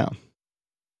doing now?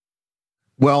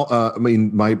 Well, I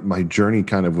mean, my journey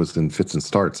kind of was in fits and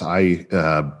starts. I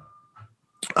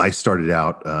started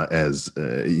out as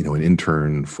an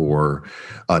intern for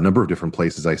a number of different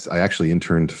places. I actually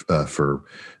interned for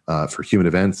Human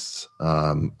Events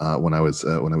when I was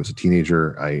a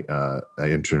teenager. I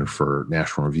interned for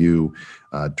National Review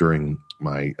during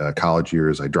my college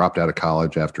years. I dropped out of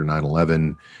college after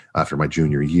 9/11, after my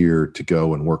junior year, to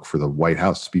go and work for the White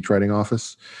House speechwriting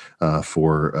office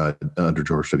under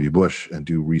George W. Bush, and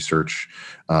do research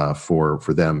for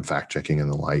them, fact checking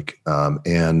and the like.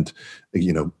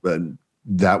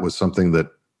 That was something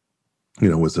that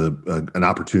was an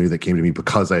opportunity that came to me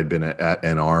because I had been at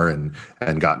NR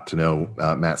and got to know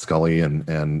Matt Scully and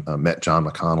met John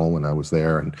McConnell when I was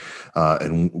there, and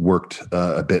worked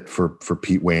a bit for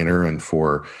Pete Wehner and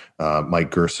for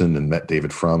Mike Gerson, and met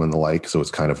David Frum and the like. So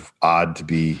it's kind of odd to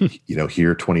be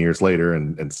here 20 years later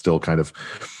and still kind of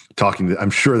talking. I'm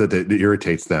sure that it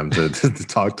irritates them to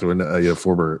talk to a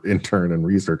former intern and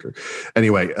researcher.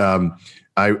 Anyway,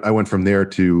 I went from there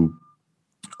to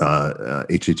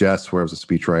HHS, where I was a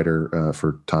speechwriter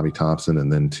for Tommy Thompson,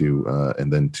 and then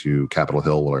to Capitol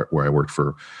Hill, where I worked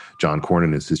for John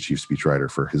Cornyn as his chief speechwriter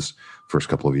for his first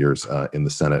couple of years in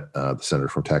the Senate, the senator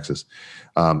from Texas.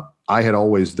 I had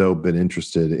always, though, been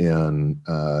interested in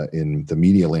the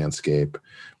media landscape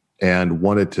and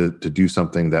wanted to do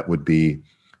something that would be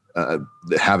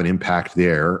have an impact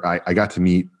there. I got to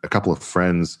meet a couple of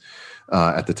friends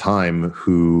at the time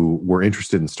who were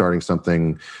interested in starting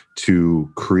something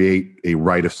to create a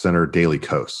right of center Daily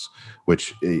Kos,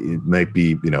 which it might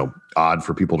be, odd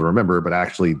for people to remember, but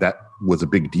actually that was a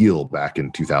big deal back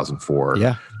in 2004,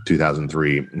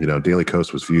 2003. Daily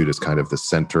Kos was viewed as kind of the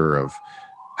center of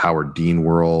Howard Dean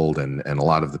world and a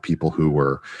lot of the people who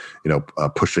were,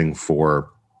 pushing for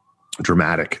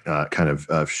dramatic kind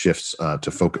of shifts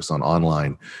to focus on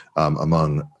online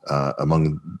among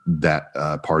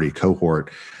that party cohort.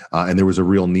 And there was a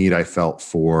real need, I felt,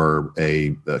 for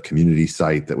a community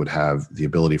site that would have the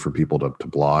ability for people to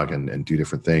blog and do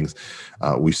different things.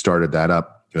 We started that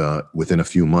up. Within a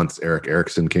few months, Eric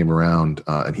Erickson came around,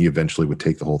 and he eventually would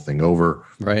take the whole thing over.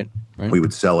 Right. We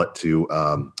would sell it to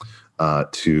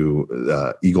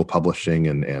Eagle Publishing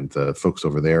and the folks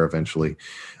over there eventually.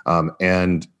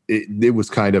 And it was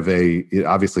kind of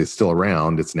obviously it's still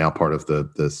around. It's now part of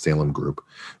the Salem Group,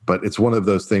 but it's one of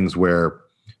those things where,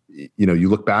 you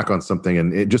look back on something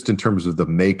and just in terms of the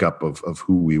makeup of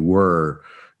who we were,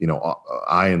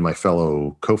 I and my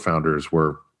fellow co-founders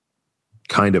were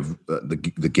kind of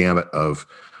the gamut of,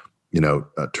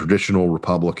 a traditional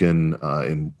Republican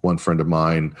in one friend of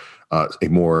mine, a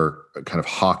more kind of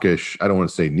hawkish, I don't want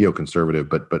to say neoconservative,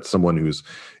 but someone who's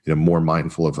more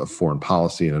mindful of foreign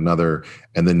policy in another,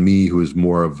 and then me, who is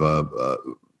more of a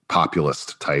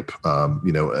populist type,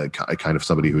 a kind of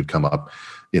somebody who would come up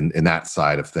in that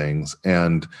side of things.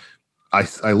 And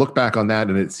I look back on that,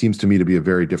 and it seems to me to be a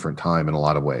very different time in a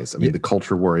lot of ways. I mean, the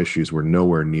culture war issues were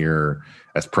nowhere near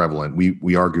as prevalent.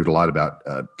 We argued a lot about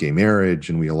gay marriage,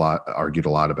 and we argued a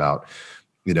lot about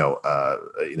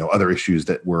other issues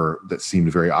that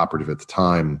seemed very operative at the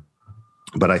time.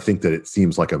 But I think that it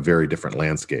seems like a very different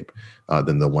landscape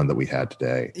than the one that we had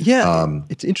today. Yeah,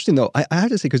 it's interesting though. I have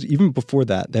to say, because even before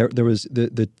that, there was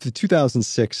the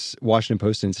 2006 Washington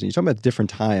Post incident. You're talking about a different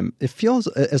time. It feels,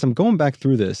 as I'm going back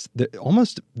through this,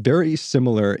 almost very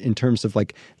similar in terms of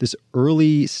like this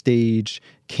early stage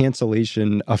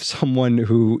cancellation of someone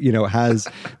who has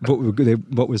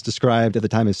what was described at the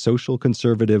time as social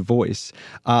conservative voice,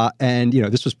 and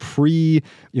this was pre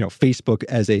Facebook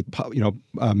as a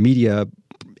media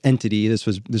entity. This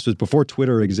was before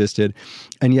Twitter existed,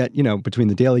 and yet between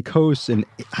the Daily Kos and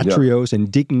Atrios and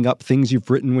digging up things you've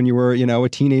written when you were a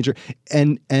teenager,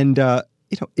 and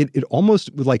it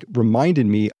almost like reminded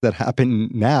me that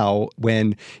happened now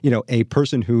when a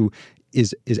person who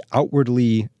is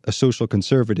outwardly a social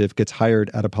conservative gets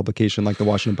hired at a publication like the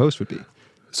Washington Post would be.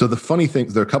 So the funny thing,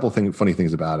 there are a couple of funny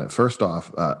things about it. First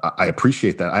off, I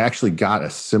appreciate that. I actually got a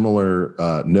similar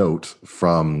note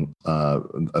from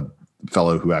a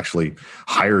fellow who actually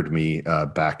hired me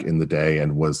back in the day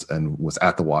and was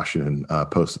at the Washington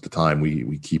Post at the time.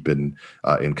 We keep in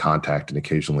contact and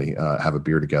occasionally have a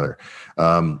beer together.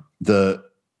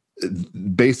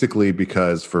 Basically,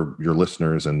 because for your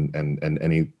listeners and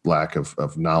any lack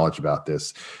of knowledge about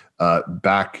this,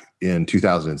 back in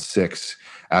 2006,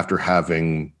 after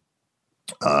having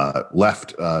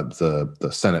left the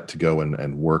Senate to go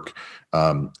and work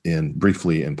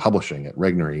briefly in publishing at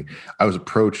Regnery, I was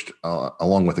approached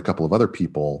along with a couple of other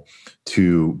people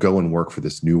to go and work for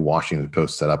this new Washington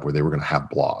Post setup where they were going to have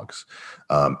blogs.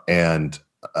 And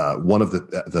one of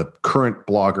the current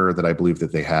blogger that I believe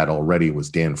that they had already was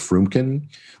Dan Frumkin,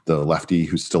 the lefty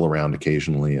who's still around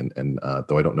occasionally, and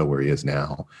though I don't know where he is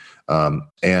now.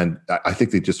 And I think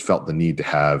they just felt the need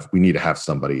we need to have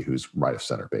somebody who's right of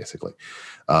center, basically.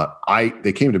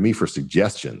 They came to me for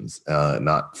suggestions,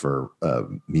 not for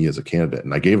me as a candidate,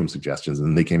 and I gave them suggestions, and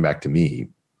then they came back to me,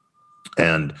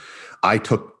 and I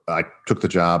took the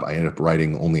job. I ended up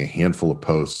writing only a handful of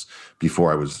posts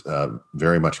before I was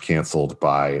very much canceled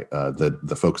by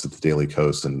the folks at the Daily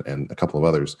Kos and a couple of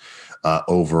others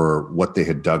over what they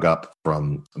had dug up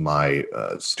from my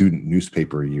student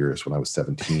newspaper years when I was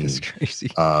 17. It's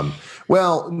crazy.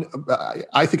 Well,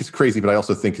 I think it's crazy, but I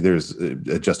also think there's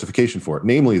a justification for it.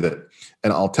 Namely that,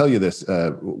 and I'll tell you this,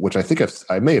 which I think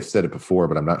I may have said it before,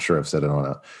 but I'm not sure I've said it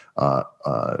on a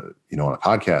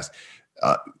podcast.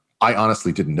 I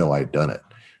honestly didn't know I had done it.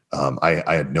 I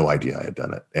had no idea I had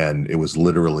done it, and it was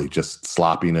literally just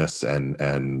sloppiness and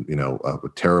a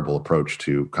terrible approach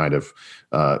to kind of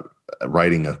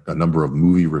writing a number of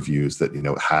movie reviews that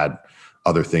had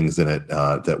other things in it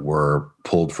that were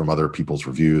pulled from other people's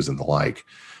reviews and the like.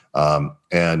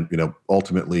 And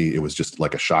ultimately, it was just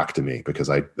like a shock to me because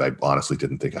I honestly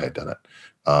didn't think I had done it.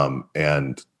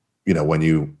 And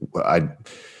when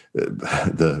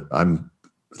I'm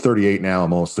 38 now.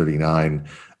 I'm almost 39.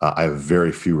 I have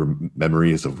very few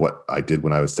memories of what I did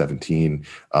when I was 17.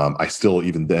 I still,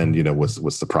 even then,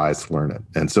 was surprised to learn it.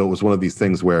 And so it was one of these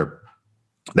things where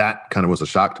that kind of was a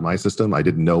shock to my system. I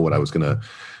didn't know what I was going to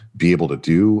be able to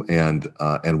do. And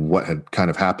what had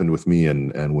kind of happened with me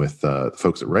and with the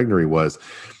folks at Regnery was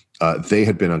they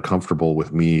had been uncomfortable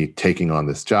with me taking on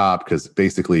this job because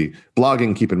basically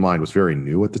blogging, keep in mind, was very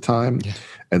new at the time. Yeah.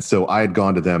 And so I had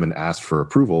gone to them and asked for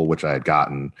approval, which I had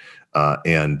gotten.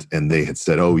 And they had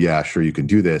said, "Oh yeah, sure, you can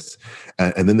do this."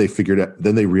 And then they figured out.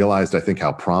 Then they realized, I think,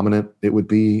 how prominent it would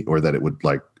be, or that it would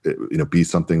be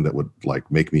something that would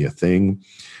make me a thing.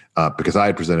 Because I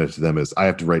had presented it to them as I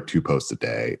have to write 2 posts a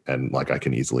day, and I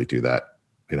can easily do that,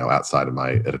 outside of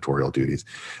my editorial duties.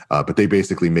 But they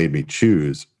basically made me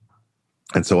choose.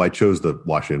 And so I chose the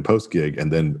Washington Post gig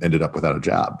and then ended up without a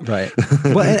job. Right.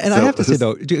 Well, and so, I have to say,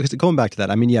 though, going back to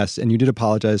that, I mean, yes, and you did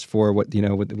apologize for what they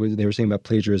were saying about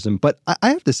plagiarism. But I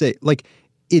have to say,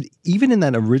 even in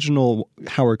that original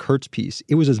Howard Kurtz piece,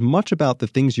 it was as much about the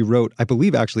things you wrote, I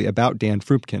believe, actually, about Dan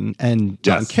Frupkin and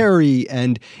John Kerry.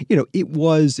 And, it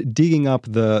was digging up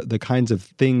the kinds of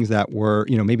things that were,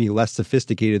 maybe less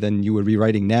sophisticated than you would be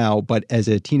writing now. But as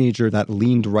a teenager that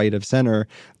leaned right of center,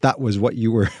 that was what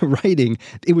you were writing.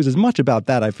 It was as much about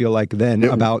that, I feel like, then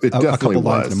about a couple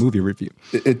lines in a movie review.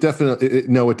 It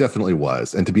definitely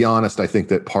was. And to be honest, I think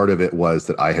that part of it was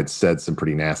that I had said some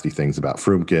pretty nasty things about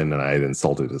Frumkin, and I had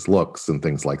insulted his looks and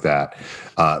things like that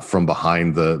from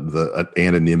behind the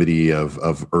anonymity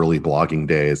of early blogging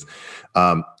days.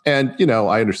 And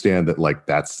I understand that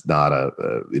that's not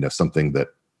something that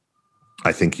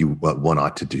I think one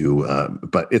ought to do,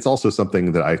 but it's also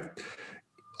something that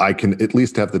I can at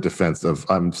least have the defense of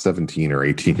I'm 17 or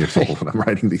 18 years old when I'm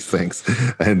writing these things,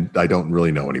 and I don't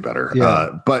really know any better. Yeah.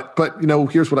 But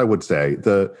here's what I would say: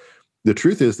 the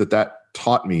truth is that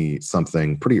taught me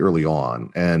something pretty early on.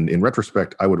 And in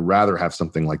retrospect, I would rather have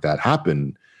something like that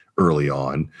happen early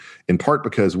on, in part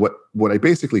because what I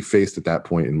basically faced at that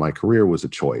point in my career was a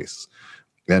choice.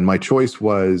 And my choice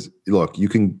was, look, you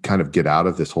can kind of get out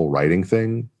of this whole writing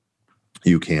thing.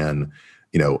 You can,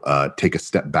 take a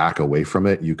step back away from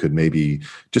it. You could maybe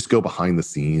just go behind the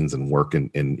scenes and work in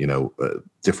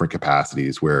different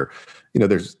capacities where,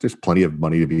 there's plenty of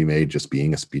money to be made just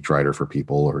being a speechwriter for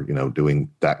people or, doing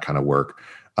that kind of work.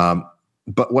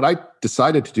 But what I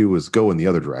decided to do was go in the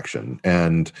other direction.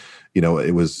 And,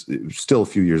 it was still a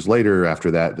few years later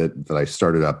after that I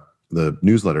started up the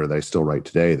newsletter that I still write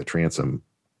today, the Transom.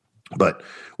 But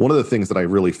one of the things that I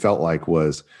really felt like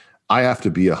was I have to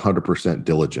be 100%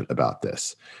 diligent about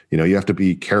this. You have to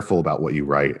be careful about what you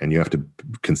write, and you have to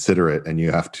consider it, and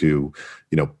you have to,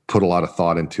 put a lot of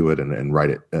thought into it and write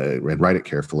it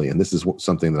carefully. And this is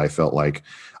something that I felt like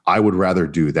I would rather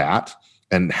do that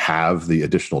and have the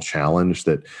additional challenge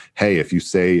that, hey, if you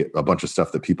say a bunch of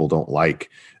stuff that people don't like,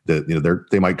 that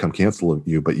they might come cancel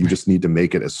you, but you just need to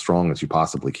make it as strong as you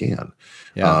possibly can.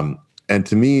 Yeah. And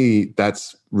to me,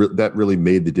 that really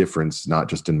made the difference, not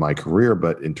just in my career,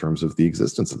 but in terms of the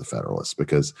existence of the Federalist.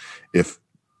 Because if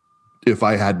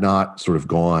I had not sort of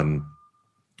gone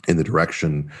in the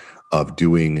direction of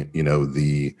doing,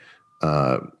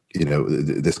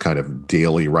 this kind of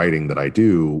daily writing that I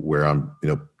do, where I'm,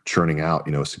 churning out,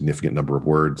 a significant number of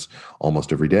words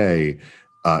almost every day,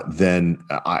 then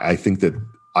I think that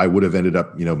I would have ended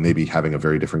up, maybe having a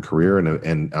very different career.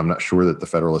 And I'm not sure that the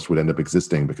Federalist would end up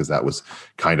existing, because that was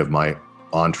kind of my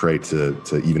entree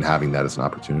to even having that as an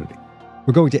opportunity.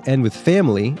 We're going to end with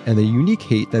family and the unique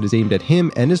hate that is aimed at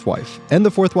him and his wife, and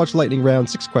the Fourth Watch Lightning Round,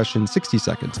 6 questions, 60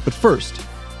 seconds. But first,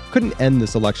 couldn't end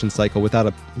this election cycle without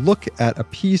a look at a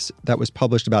piece that was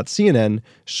published about CNN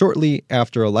shortly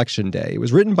after Election Day. It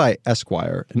was written by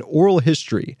Esquire, an oral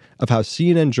history of how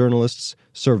CNN journalists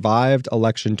survived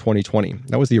election 2020.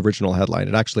 That was the original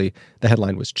headline. The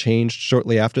headline was changed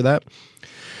shortly after that.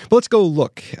 But let's go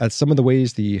look at some of the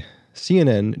ways the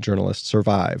CNN journalists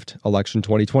survived election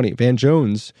 2020. Van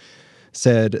Jones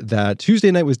said that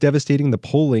Tuesday night was devastating. The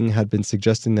polling had been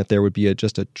suggesting that there would be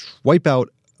just a wipeout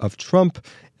of Trump,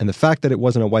 and the fact that it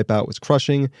wasn't a wipeout was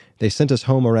crushing. They sent us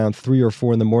home around 3 or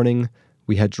 4 in the morning.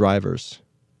 We had drivers.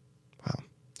 Wow.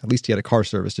 At least he had a car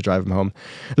service to drive him home.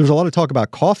 There was a lot of talk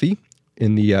about coffee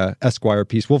in the Esquire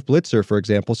piece. Wolf Blitzer, for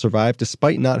example, survived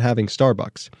despite not having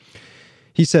Starbucks.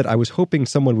 He said, I was hoping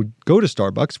someone would go to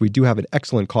Starbucks. We do have an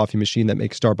excellent coffee machine that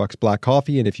makes Starbucks black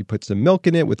coffee, and if you put some milk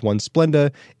in it with one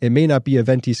Splenda, it may not be a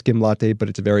venti skim latte, but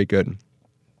it's very good.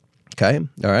 Okay,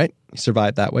 all right. He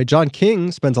survived that way. John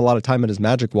King spends a lot of time at his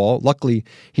magic wall. Luckily,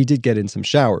 he did get in some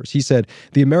showers. He said,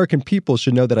 "The American people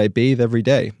should know that I bathe every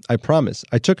day. I promise.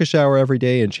 I took a shower every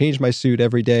day and changed my suit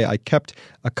every day. I kept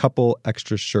a couple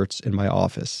extra shirts in my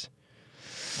office."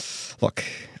 Look,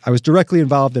 I was directly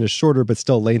involved in a shorter but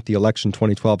still lengthy election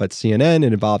 2012 at CNN.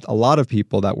 It involved a lot of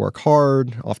people that work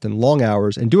hard, often long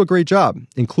hours, and do a great job,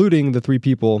 including the three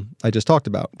people I just talked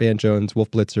about, Van Jones,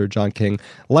 Wolf Blitzer, John King,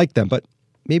 like them. But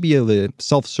maybe a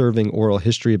self-serving oral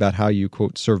history about how you,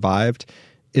 quote, survived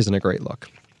isn't a great look.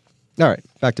 All right,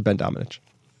 back to Ben Domenech.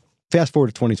 Fast forward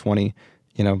to 2020,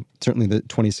 certainly the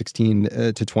 2016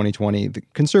 to 2020, the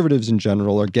conservatives in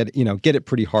general are get it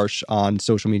pretty harsh on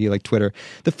social media like Twitter.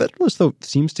 The Federalist, though,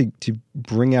 seems to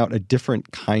bring out a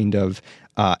different kind of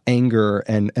anger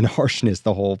and harshness,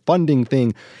 the whole funding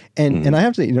thing. And I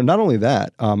have to say, not only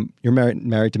that, you're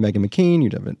married to Meghan McCain, you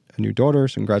have a new daughter,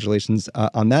 so congratulations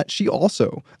on that. She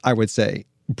also, I would say,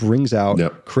 brings out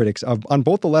critics on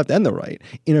both the left and the right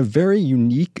in a very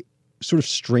unique, sort of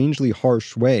strangely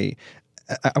harsh way.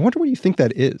 I wonder what you think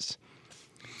that is.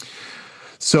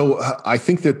 So I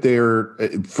think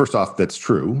that first off, that's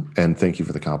true. And thank you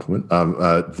for the compliment.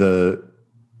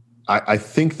 I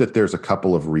think that there's a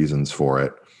couple of reasons for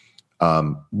it.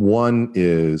 One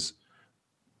is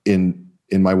in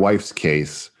my wife's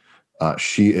case,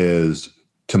 she is,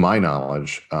 to my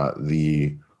knowledge,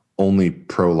 the only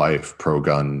pro-life,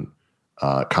 pro-gun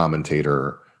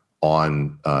commentator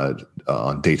on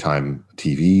daytime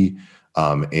TV,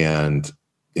 and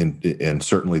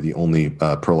certainly the only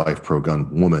pro-life,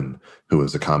 pro-gun woman who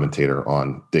is a commentator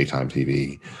on daytime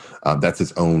TV. That's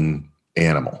its own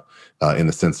animal in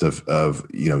the sense of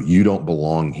you don't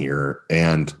belong here.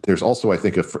 And there's also, I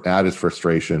think, an added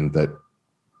frustration that,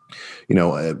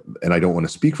 and I don't want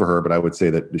to speak for her, but I would say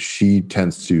that she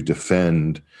tends to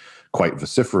defend quite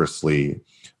vociferously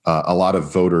a lot of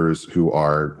voters who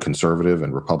are conservative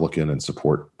and Republican and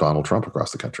support Donald Trump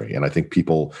across the country. And I think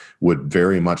people would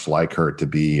very much like her to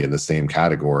be in the same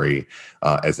category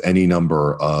as any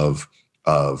number of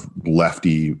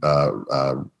lefty,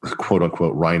 quote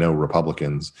unquote, rhino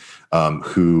Republicans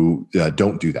who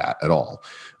don't do that at all.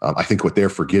 I think what they're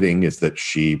forgetting is that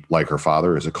she, like her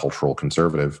father, is a cultural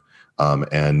conservative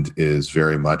and is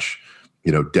very much,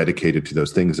 dedicated to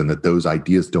those things, and that those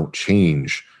ideas don't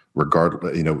change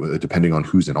regardless, depending on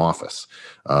who's in office.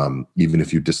 Even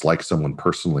if you dislike someone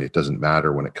personally, it doesn't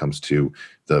matter when it comes to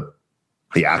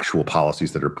the actual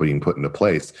policies that are being put into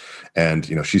place. And,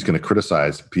 she's going to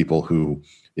criticize people who,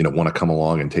 want to come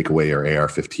along and take away her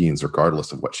AR-15s,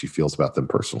 regardless of what she feels about them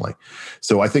personally.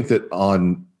 So I think that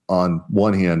on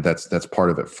one hand, that's part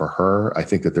of it for her. I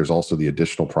think that there's also the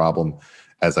additional problem,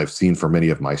 as I've seen for many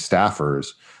of my staffers,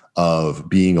 of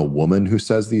being a woman who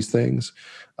says these things.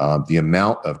 The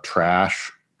amount of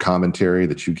trash commentary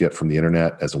that you get from the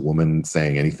internet as a woman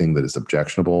saying anything that is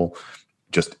objectionable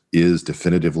just is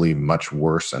definitively much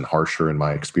worse and harsher in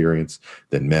my experience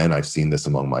than men. I've seen this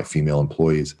among my female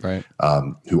employees, right,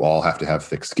 who all have to have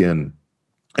thick skin.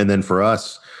 And then for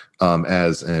us,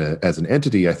 as an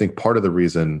entity, I think part of the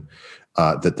reason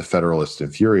that the Federalist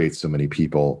infuriates so many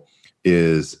people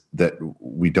is that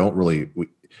we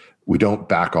don't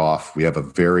back off. We have a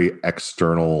very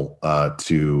external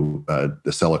to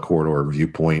the Sella Corridor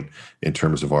viewpoint in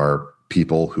terms of our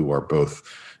people who are both,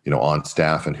 on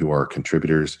staff and who are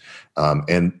contributors.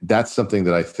 And that's something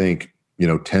that I think,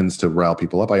 tends to rile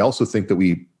people up. I also think that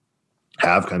we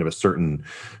have kind of a certain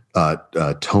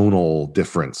tonal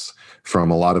difference from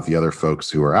a lot of the other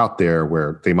folks who are out there,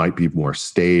 where they might be more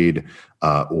staid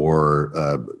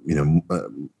or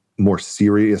more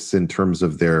serious in terms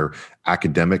of their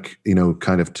academic,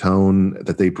 kind of tone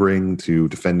that they bring to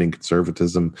defending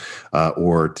conservatism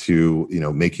or to,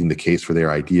 making the case for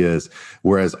their ideas.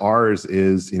 Whereas ours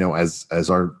is, as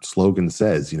our slogan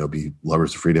says, be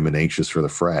lovers of freedom and anxious for the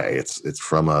fray. It's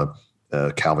from a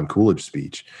Calvin Coolidge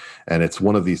speech. And it's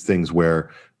one of these things where,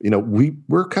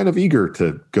 we're kind of eager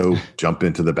to go jump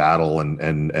into the battle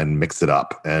and mix it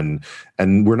up. And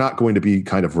we're not going to be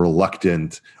kind of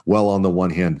reluctant, well, on the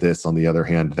one hand, this, on the other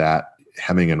hand, that,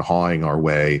 hemming and hawing our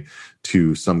way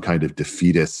to some kind of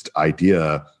defeatist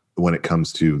idea when it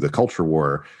comes to the culture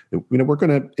war. We're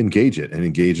going to engage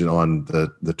it on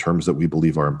the terms that we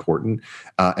believe are important.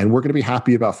 And we're going to be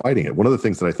happy about fighting it. One of the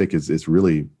things that I think is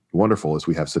really wonderful is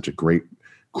we have such a great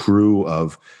crew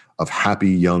of happy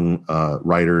young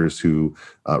writers who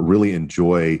really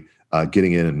enjoy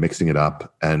getting in and mixing it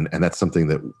up, and that's something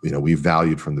that we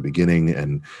valued from the beginning.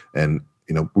 And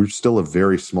we're still a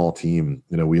very small team.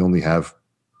 We only have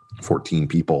 14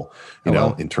 people,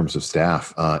 in terms of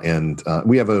staff. And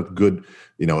we have a good,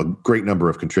 a great number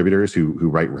of contributors who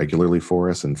write regularly for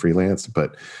us and freelance,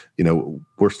 but,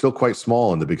 we're still quite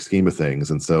small in the big scheme of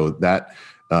things. And so that,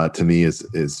 to me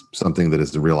is something that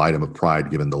is a real item of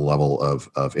pride, given the level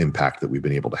of impact that we've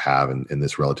been able to have in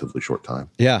this relatively short time.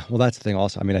 Yeah, well, that's the thing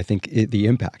also. I mean, I think the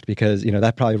impact, because,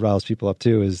 that probably riles people up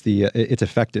too, is it's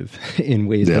effective in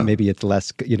ways that maybe it's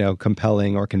less,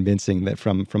 compelling or convincing that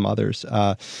from others.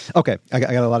 Okay, I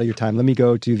got a lot of your time. Let me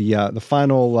go to the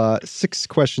final 6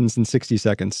 questions in 60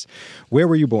 seconds. Where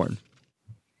were you born?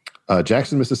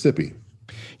 Jackson, Mississippi.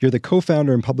 You're the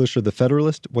co-founder and publisher of The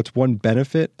Federalist. What's one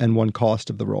benefit and one cost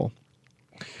of the role?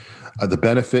 The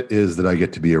benefit is that I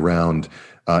get to be around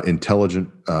intelligent,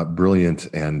 brilliant,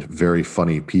 and very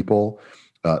funny people.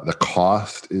 The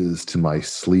cost is to my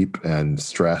sleep and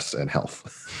stress and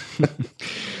health.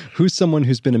 Who's someone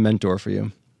who's been a mentor for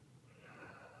you?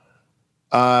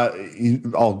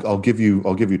 I'll give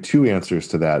you 2 answers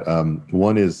to that.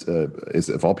 One is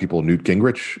of all people, Newt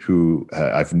Gingrich, who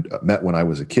I've met when I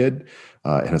was a kid,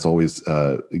 and has always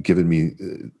given me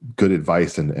good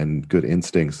advice and good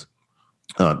instincts.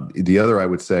 The other, I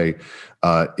would say,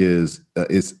 is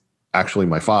actually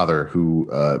my father, who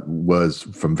was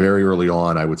from very early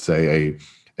on, I would say,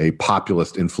 a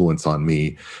populist influence on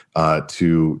me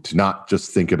to not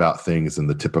just think about things in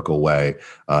the typical way,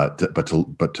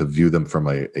 but to view them from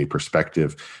a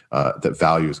perspective that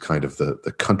values kind of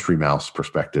the country mouse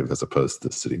perspective as opposed to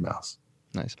the city mouse.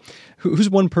 Nice. Who's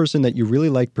one person that you really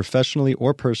like professionally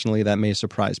or personally that may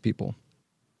surprise people?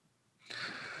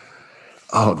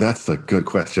 Oh, that's a good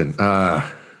question.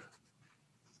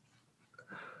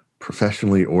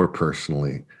 Professionally or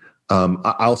personally.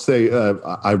 I'll say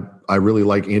I really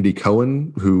like Andy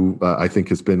Cohen, who I think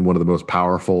has been one of the most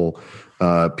powerful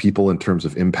people in terms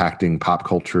of impacting pop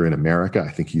culture in America.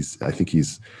 I think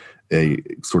he's a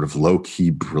sort of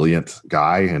low-key brilliant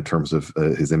guy in terms of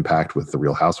his impact with The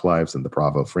Real Housewives and the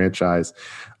Bravo franchise.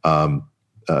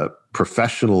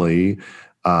 Professionally,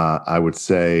 I would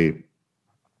say,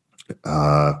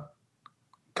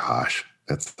 gosh,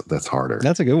 that's harder.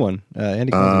 That's a good one.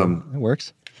 Andy Cohen, it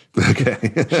works.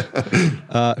 Okay.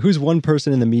 Who's one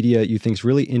person in the media you think's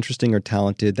really interesting or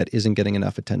talented that isn't getting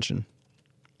enough attention?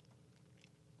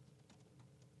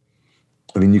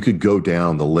 I mean, you could go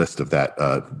down the list of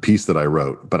that piece that I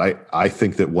wrote, but I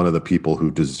think that one of the people who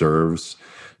deserves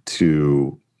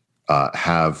to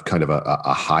have kind of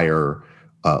a higher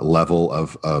level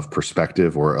of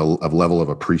perspective or a level of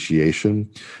appreciation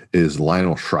is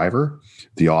Lionel Shriver,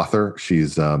 the author.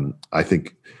 She's, I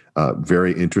think,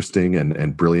 very interesting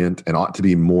and brilliant, and ought to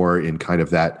be more in kind of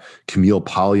that Camille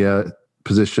Paglia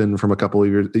position from a couple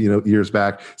of years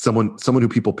back. Someone who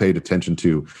people paid attention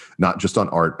to, not just on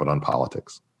art, but on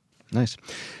politics. Nice.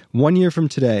 1 year from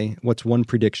today, what's one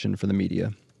prediction for the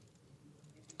media?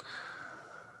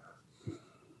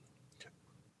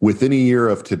 Within a year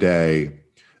of today,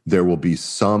 there will be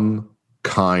some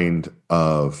kind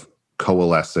of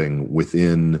coalescing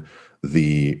within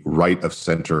the right of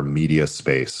center media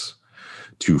space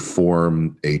to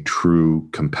form a true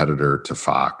competitor to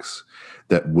Fox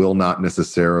that will not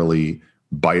necessarily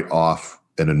bite off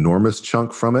an enormous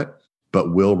chunk from it,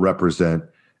 but will represent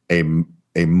a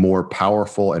more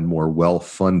powerful and more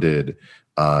well-funded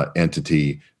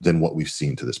entity than what we've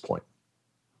seen to this point.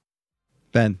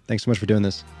 Ben, thanks so much for doing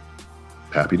this.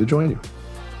 Happy to join you.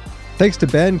 Thanks to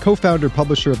Ben, co-founder,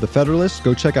 publisher of The Federalist.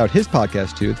 Go check out his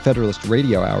podcast too, The Federalist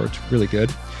Radio Hour. It's really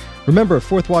good. Remember,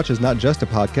 Fourth Watch is not just a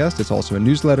podcast. It's also a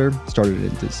newsletter. Started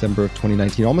in December of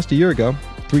 2019, almost a year ago.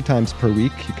 3 times per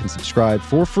week. You can subscribe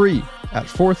for free at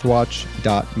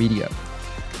fourthwatch.media.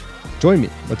 Join me.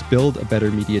 Let's build a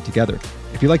better media together.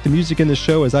 If you like the music in this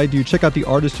show, as I do, check out the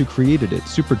artist who created it,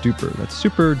 Super Duper. That's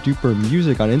Super Duper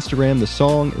Music on Instagram. The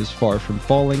song is Far From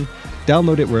Falling.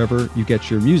 Download it wherever you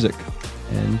get your music.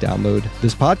 And download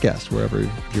this podcast wherever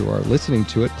you are listening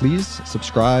to it. Please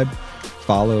subscribe,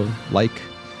 follow, like,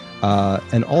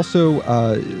 and also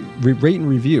rate and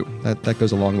review. That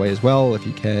goes a long way as well, if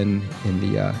you can, in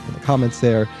the comments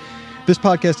there. This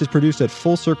podcast is produced at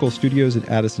Full Circle Studios in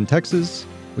Addison, Texas.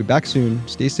 We'll be back soon.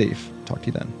 Stay safe. Talk to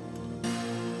you then.